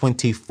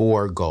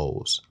 2024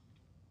 goals.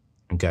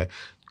 Okay?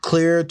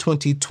 Clear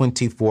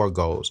 2024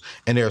 goals.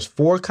 And there's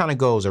 4 kind of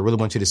goals I really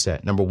want you to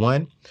set. Number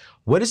 1,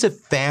 what is a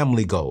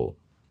family goal?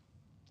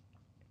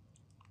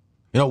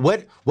 You know,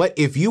 what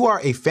if you are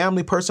a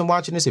family person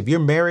watching this, if you're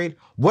married,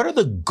 what are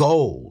the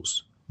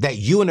goals that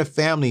you and the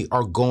family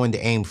are going to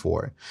aim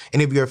for?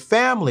 And if you're a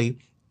family,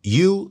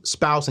 you,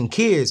 spouse, and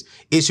kids,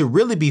 it should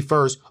really be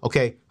first,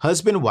 okay,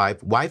 husband,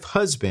 wife,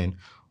 husband.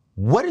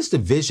 What is the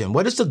vision?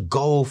 What is the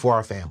goal for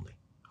our family?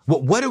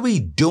 What are we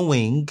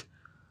doing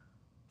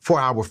for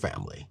our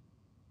family?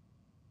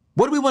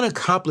 What do we want to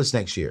accomplish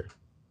next year?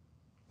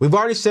 We've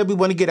already said we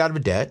want to get out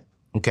of debt.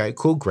 Okay,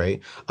 cool,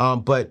 great.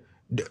 But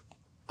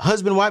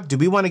husband, wife, do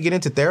we want to get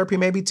into therapy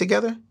maybe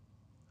together?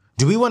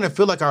 Do we want to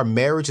feel like our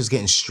marriage is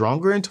getting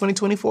stronger in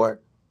 2024?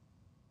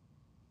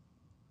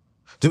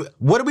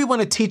 What do we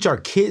want to teach our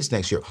kids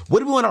next year? What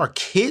do we want our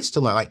kids to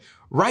learn? Like,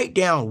 write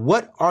down,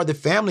 what are the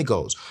family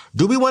goals?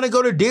 Do we want to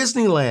go to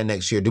Disneyland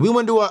next year? Do we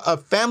want to do a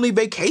family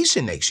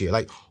vacation next year?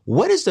 Like,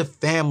 what is the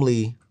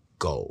family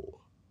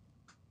goal?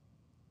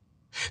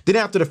 Then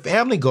after the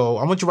family goal,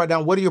 I want you to write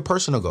down, what are your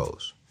personal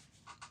goals?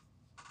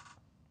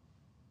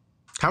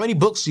 How many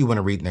books do you want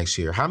to read next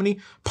year? How many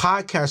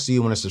podcasts do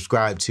you want to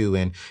subscribe to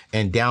and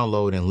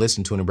download and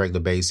listen to on a regular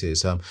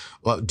basis?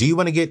 Do you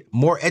want to get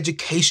more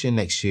education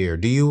next year?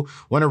 Do you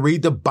want to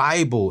read the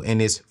Bible in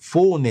its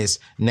fullness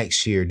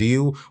next year? Do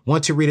you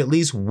want to read at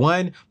least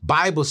one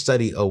Bible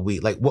study a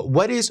week? Like,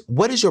 what is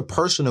your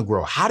personal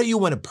growth? How do you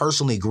want to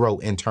personally grow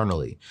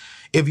internally?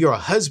 If you're a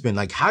husband,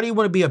 like, how do you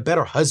want to be a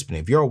better husband?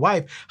 If you're a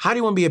wife, how do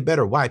you want to be a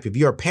better wife? If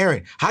you're a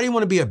parent, how do you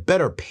want to be a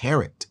better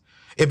parent?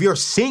 If you're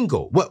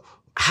single,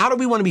 how do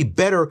we want to be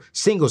better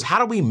singles? How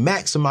do we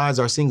maximize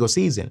our single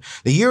season?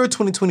 The year of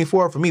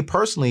 2024 for me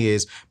personally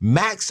is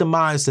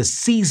maximize the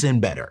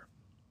season better.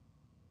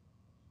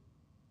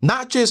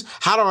 Not just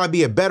how do I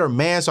be a better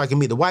man so I can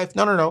meet the wife?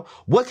 No.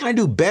 What can I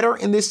do better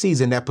in this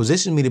season that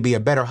positions me to be a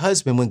better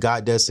husband when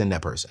God does send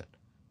that person?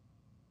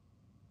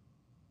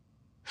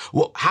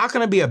 Well, how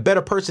can I be a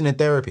better person in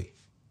therapy?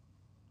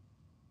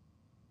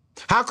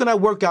 How can I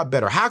work out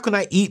better? How can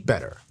I eat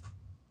better?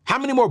 How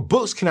many more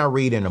books can I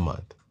read in a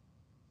month?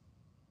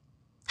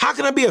 How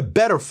can I be a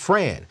better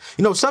friend?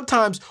 You know,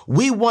 sometimes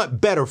we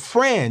want better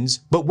friends,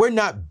 but we're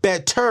not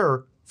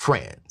better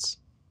friends.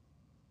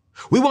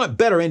 We want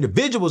better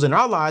individuals in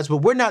our lives, but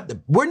we're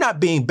not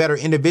being better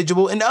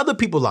individual in other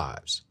people's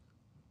lives.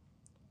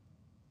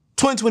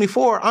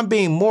 2024, I'm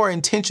being more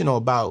intentional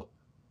about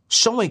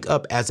showing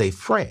up as a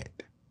friend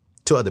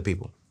to other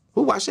people.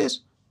 Who watch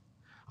this?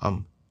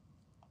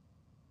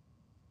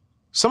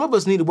 Some of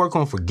us need to work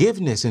on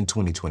forgiveness in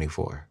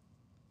 2024.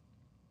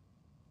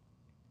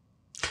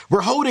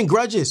 We're holding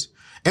grudges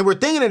and we're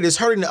thinking that it's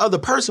hurting the other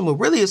person, but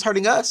really it's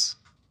hurting us.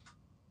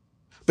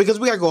 Because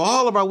we got to go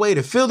all of our way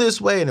to feel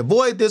this way and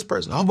avoid this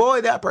person,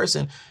 avoid that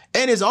person.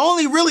 And it's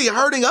only really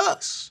hurting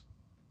us.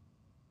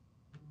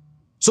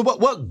 So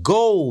what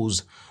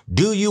goals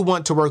do you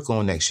want to work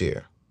on next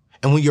year?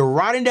 And when you're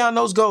writing down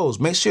those goals,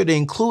 make sure to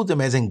include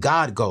them as in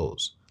God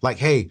goals. Like,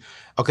 hey,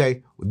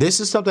 okay, this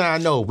is something I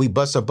know we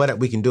bust our butt at,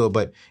 we can do it.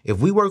 But if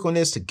we work on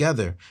this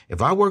together,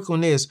 if I work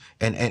on this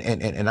and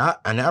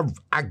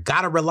I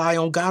gotta rely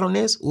on God on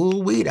this,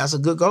 that's a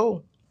good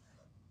goal.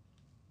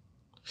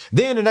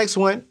 Then the next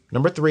one,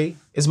 number 3,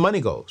 is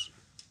money goals.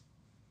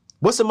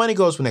 What's the money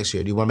goals for next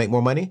year? Do you want to make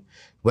more money?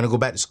 You want to go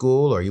back to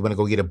school, or you want to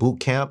go get a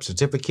boot camp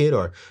certificate,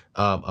 or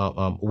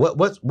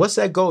what's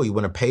that goal? You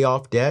want to pay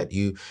off debt?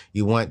 You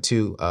want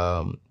to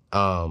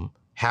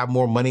have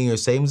more money in your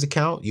savings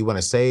account? You want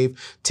to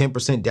save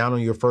 10% down on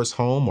your first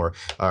home, or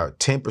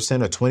 10%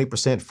 or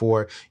 20%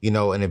 for,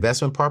 an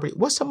investment property?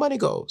 What's the money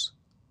goals?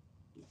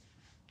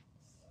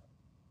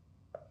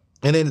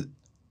 And then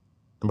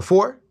number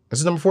 4, this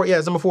is number 4. Yeah,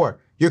 it's number 4.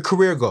 Your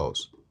career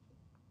goals.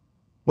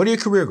 What are your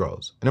career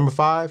goals? And number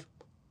 5,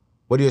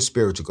 what are your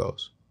spiritual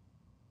goals?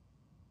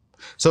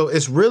 So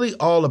it's really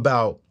all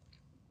about,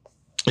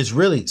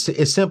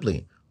 it's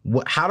simply,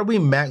 how do we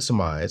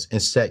maximize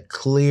and set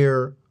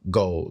clear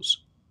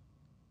goals?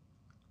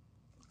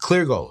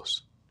 Clear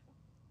goals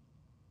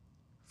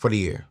for the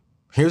year.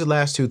 Here's the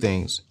last 2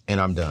 things and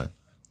I'm done.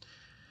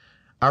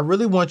 I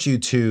really want you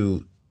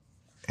to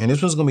and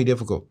this one's going to be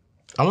difficult.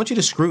 I want you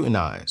to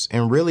scrutinize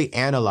and really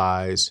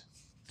analyze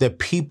the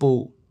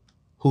people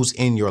who's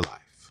in your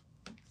life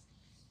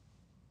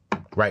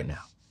right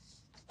now.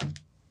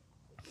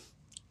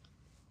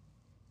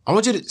 I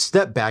want you to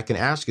step back and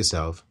ask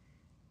yourself,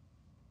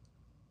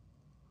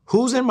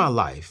 who's in my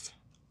life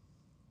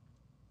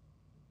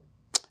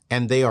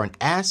and they are an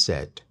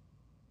asset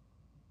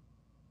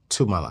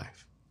to my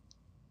life?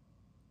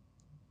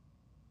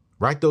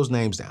 Write those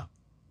names down.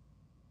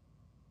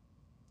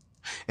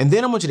 And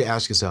then I want you to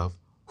ask yourself,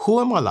 who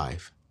in my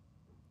life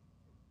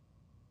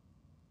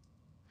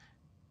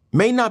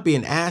may not be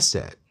an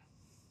asset,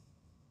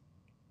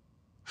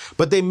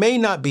 but they may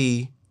not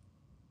be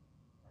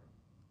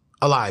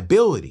a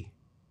liability.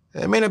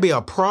 It may not be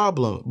a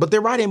problem, but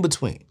they're right in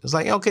between. It's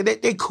like, okay,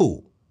 they're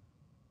cool.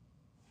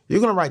 You're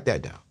going to write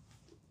that down.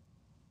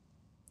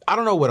 I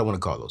don't know what I want to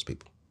call those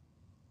people.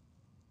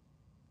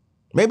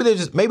 Maybe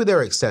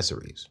they're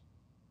accessories.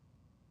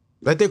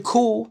 Like they're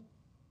cool.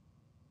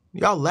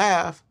 Y'all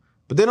laugh,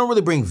 but they don't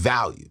really bring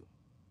value.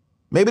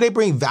 Maybe they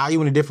bring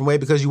value in a different way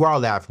because you are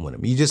laughing with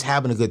them. You're just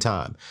having a good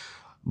time.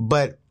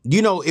 But,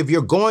 if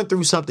you're going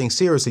through something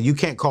seriously, you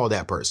can't call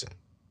that person.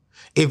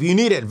 If you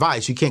need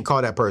advice, you can't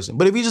call that person.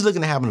 But if you're just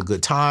looking at having a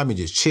good time and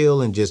just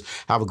chill and just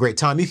have a great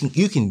time,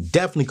 you can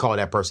definitely call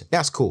that person.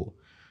 That's cool.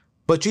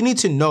 But you need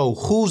to know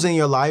who's in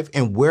your life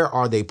and where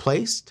are they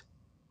placed.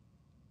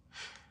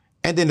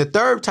 And then the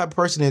third type of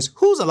person is,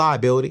 who's a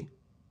liability?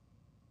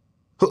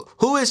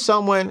 Who is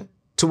someone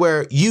to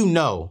where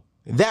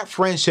that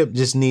friendship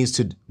just needs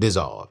to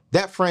dissolve.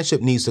 That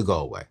friendship needs to go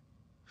away.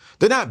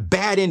 They're not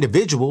bad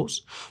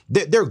individuals.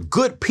 They're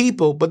good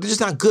people, but they're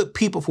just not good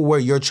people for where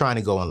you're trying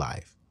to go in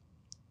life.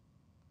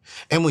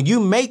 And when you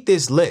make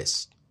this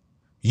list,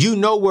 you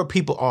know where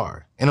people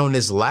are. And on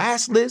this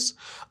last list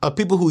of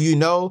people who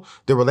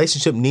the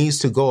relationship needs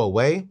to go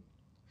away,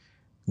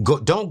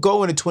 don't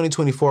go into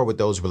 2024 with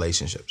those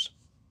relationships.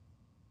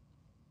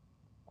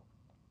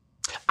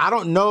 I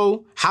don't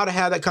know how to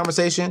have that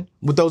conversation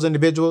with those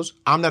individuals.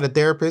 I'm not a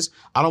therapist.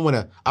 I don't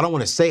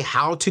want to say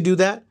how to do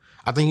that.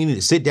 I think you need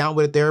to sit down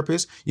with a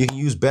therapist. You can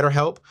use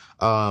BetterHelp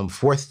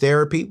for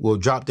therapy. We'll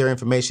drop their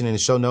information in the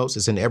show notes.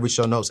 It's in every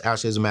show notes,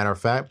 actually, as a matter of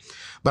fact.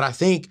 But I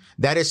think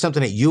that is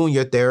something that you and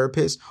your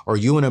therapist or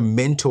you and a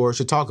mentor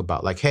should talk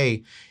about. Like,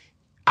 hey,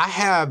 I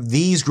have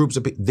these groups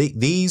of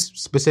these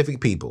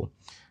specific people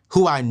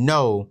who I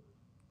know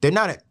they're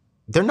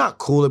not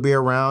cool to be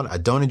around. I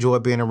don't enjoy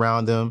being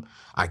around them.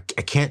 I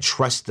can't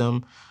trust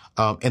them.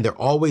 And they're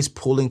always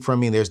pulling from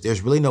me.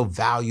 There's really no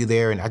value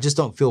there. And I just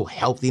don't feel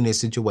healthy in this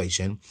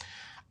situation.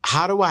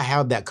 How do I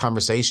have that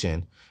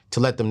conversation to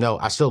let them know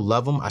I still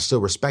love them, I still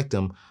respect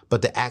them,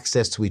 but the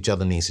access to each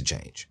other needs to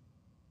change?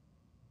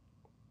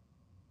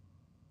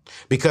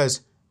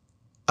 Because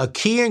a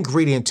key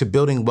ingredient to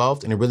building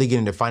wealth and really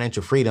getting to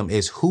financial freedom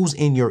is who's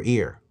in your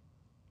ear.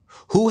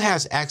 Who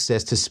has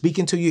access to speak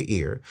into your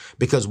ear?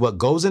 Because what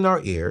goes in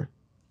our ear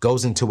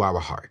goes into our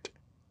heart.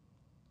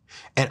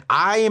 And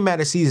I am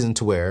at a season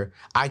to where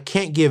I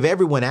can't give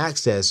everyone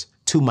access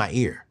to my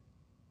ear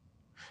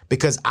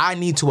because I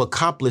need to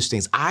accomplish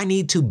things. I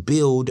need to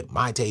build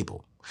my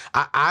table.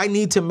 I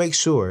need to make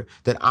sure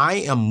that I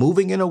am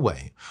moving in a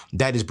way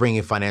that is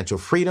bringing financial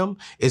freedom,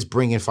 is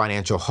bringing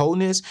financial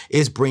wholeness,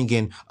 is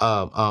bringing,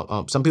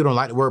 some people don't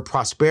like the word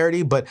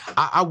prosperity, but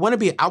I want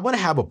to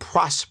have a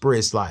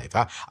prosperous life.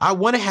 I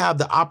want to have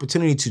the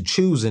opportunity to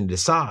choose and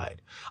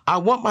decide. I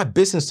want my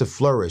business to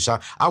flourish.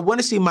 I want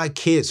to see my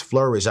kids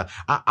flourish.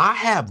 I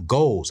have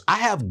goals. I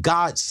have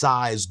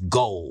God-sized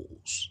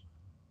goals.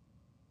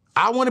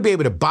 I want to be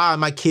able to buy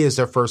my kids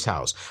their first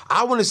house.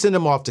 I want to send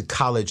them off to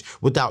college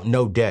without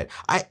no debt.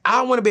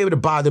 I want to be able to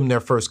buy them their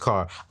first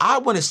car. I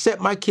want to set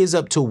my kids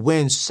up to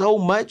win so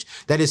much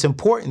that it's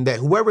important that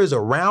whoever is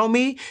around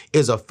me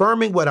is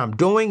affirming what I'm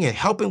doing and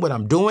helping what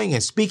I'm doing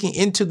and speaking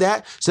into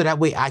that so that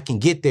way I can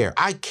get there.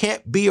 I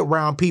can't be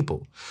around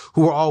people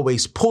who are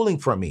always pulling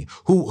from me,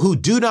 who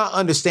do not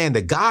understand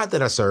the God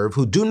that I serve,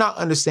 who do not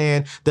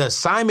understand the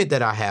assignment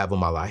that I have in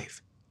my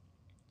life.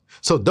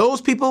 So those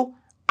people,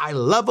 I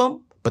love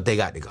them, but they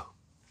got to go.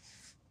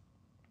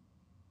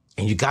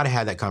 And you got to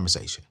have that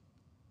conversation.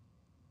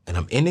 And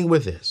I'm ending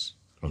with this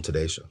on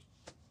today's show.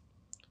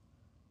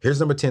 Here's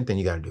number 10 thing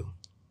you got to do.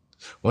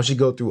 Once you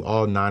go through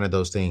all 9 of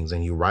those things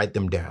and you write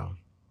them down,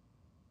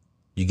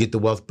 you get the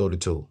Wealth Builder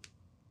tool.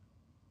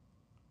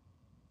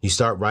 You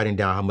start writing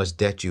down how much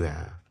debt you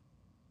have.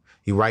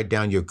 You write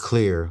down your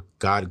clear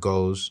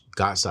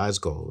God-sized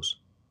goals.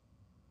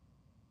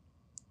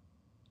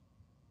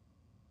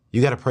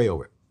 You got to pray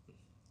over it.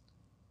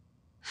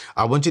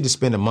 I want you to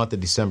spend the month of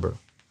December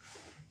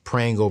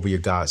praying over your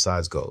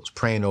God-sized goals,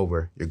 praying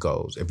over your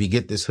goals. If you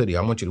get this hoodie,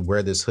 I want you to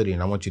wear this hoodie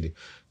and I want you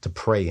to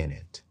pray in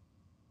it.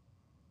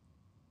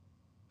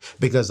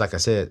 Because like I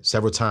said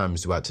several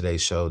times throughout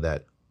today's show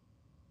that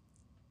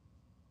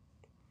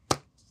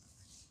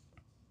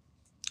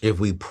if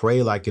we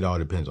pray like it all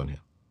depends on Him,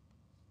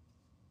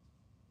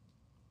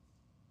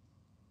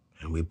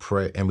 and we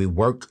pray and we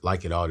work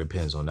like it all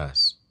depends on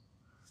us,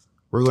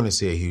 we're going to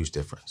see a huge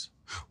difference.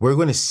 We're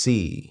going to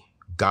see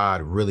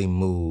God really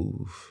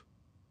move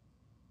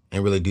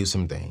and really do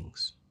some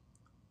things.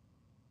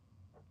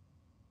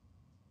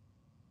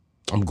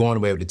 I'm going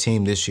away with the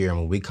team this year, and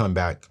when we come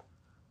back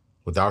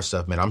with our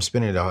stuff, man, I'm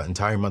spending the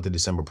entire month of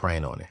December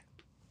praying on it.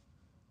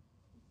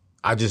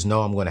 I just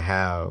know I'm going to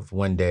have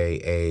one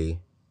day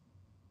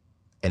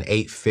an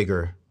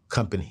 8-figure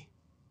company.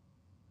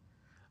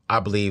 I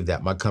believe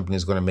that my company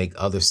is going to make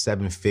other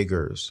 7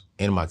 figures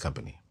in my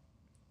company.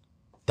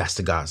 That's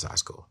the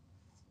God-sized goal.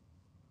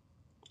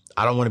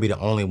 I don't want to be the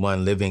only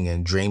one living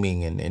and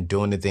dreaming and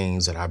doing the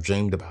things that I've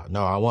dreamed about.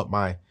 No, I want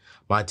my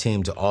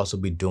team to also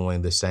be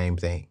doing the same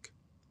thing.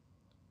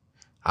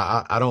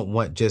 I don't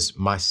want just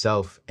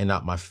myself and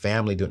not my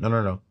family doing.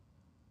 No.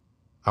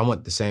 I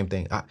want the same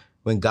thing.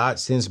 When God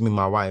sends me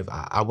my wife,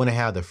 I want to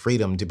have the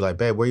freedom to be like,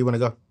 babe, where you want to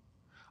go?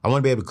 I want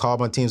to be able to call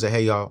my team and say,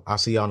 hey, y'all, I'll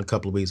see y'all in a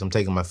couple of weeks. I'm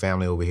taking my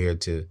family over here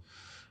to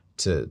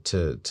I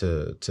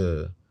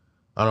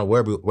don't know,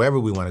 wherever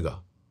we want to go.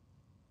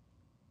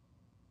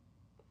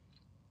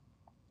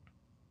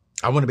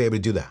 I want to be able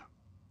to do that.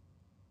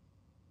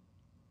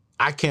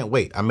 I can't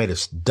wait. I made a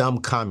dumb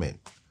comment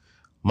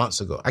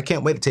months ago. I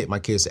can't wait to take my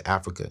kids to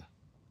Africa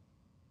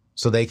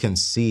so they can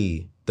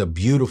see the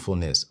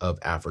beautifulness of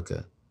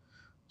Africa,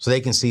 so they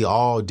can see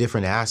all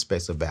different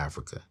aspects of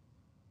Africa,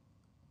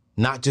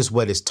 not just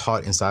what is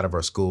taught inside of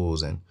our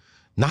schools and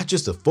not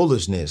just the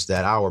foolishness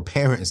that our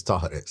parents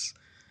taught us.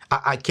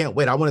 I can't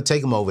wait. I want to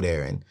take them over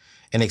there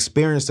and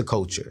experience the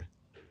culture.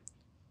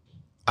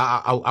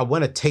 I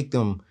want to take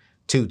them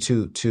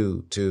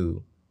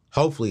to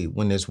hopefully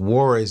when this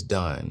war is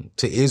done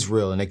to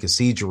Israel and they can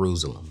see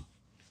Jerusalem.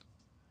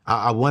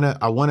 I want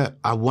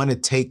to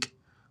take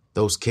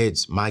those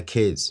kids, my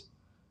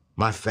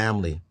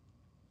family,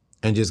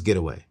 and just get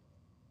away.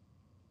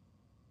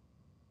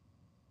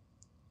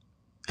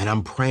 And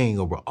I'm praying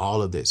over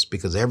all of this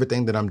because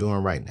everything that I'm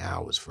doing right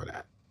now is for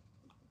that.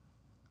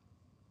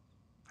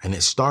 And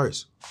it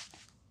starts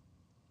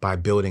by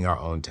building our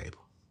own table.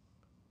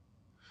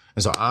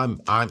 And so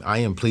I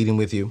am pleading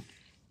with you.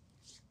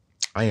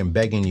 I am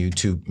begging you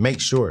to make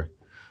sure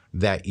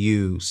that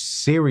you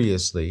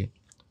seriously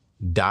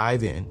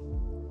dive in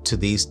to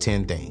these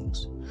 10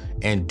 things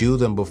and do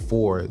them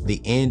before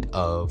the end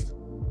of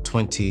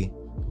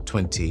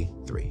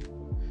 2023.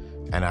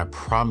 And I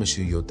promise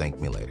you, you'll thank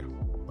me later.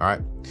 All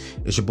right.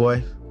 It's your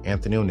boy,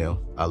 Anthony ONeal.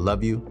 I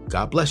love you.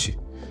 God bless you.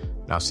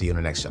 And I'll see you in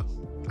the next show.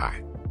 All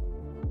right.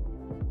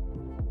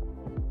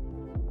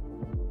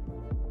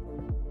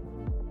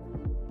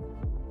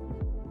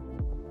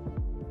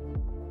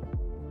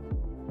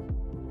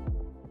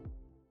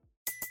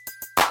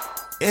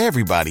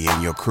 Everybody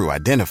in your crew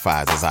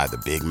identifies as either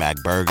Big Mac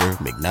Burger,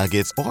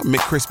 McNuggets, or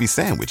McCrispy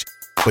Sandwich.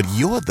 But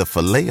you're the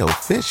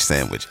Filet-O-Fish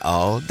Sandwich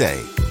all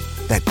day.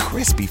 That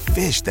crispy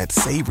fish, that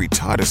savory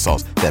tartar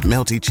sauce, that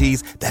melty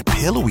cheese, that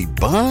pillowy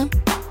bun.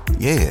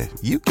 Yeah,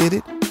 you get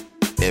it.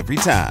 Every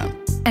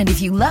time. And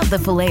if you love the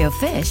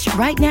Filet-O-Fish,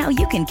 right now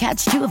you can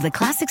catch 2 of the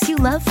classics you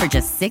love for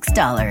just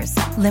 $6.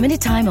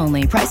 Limited time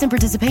only. Price and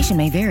participation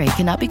may vary.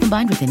 Cannot be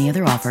combined with any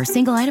other offer.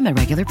 Single item at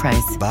regular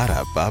price.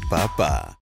 Ba-da-ba-ba-ba.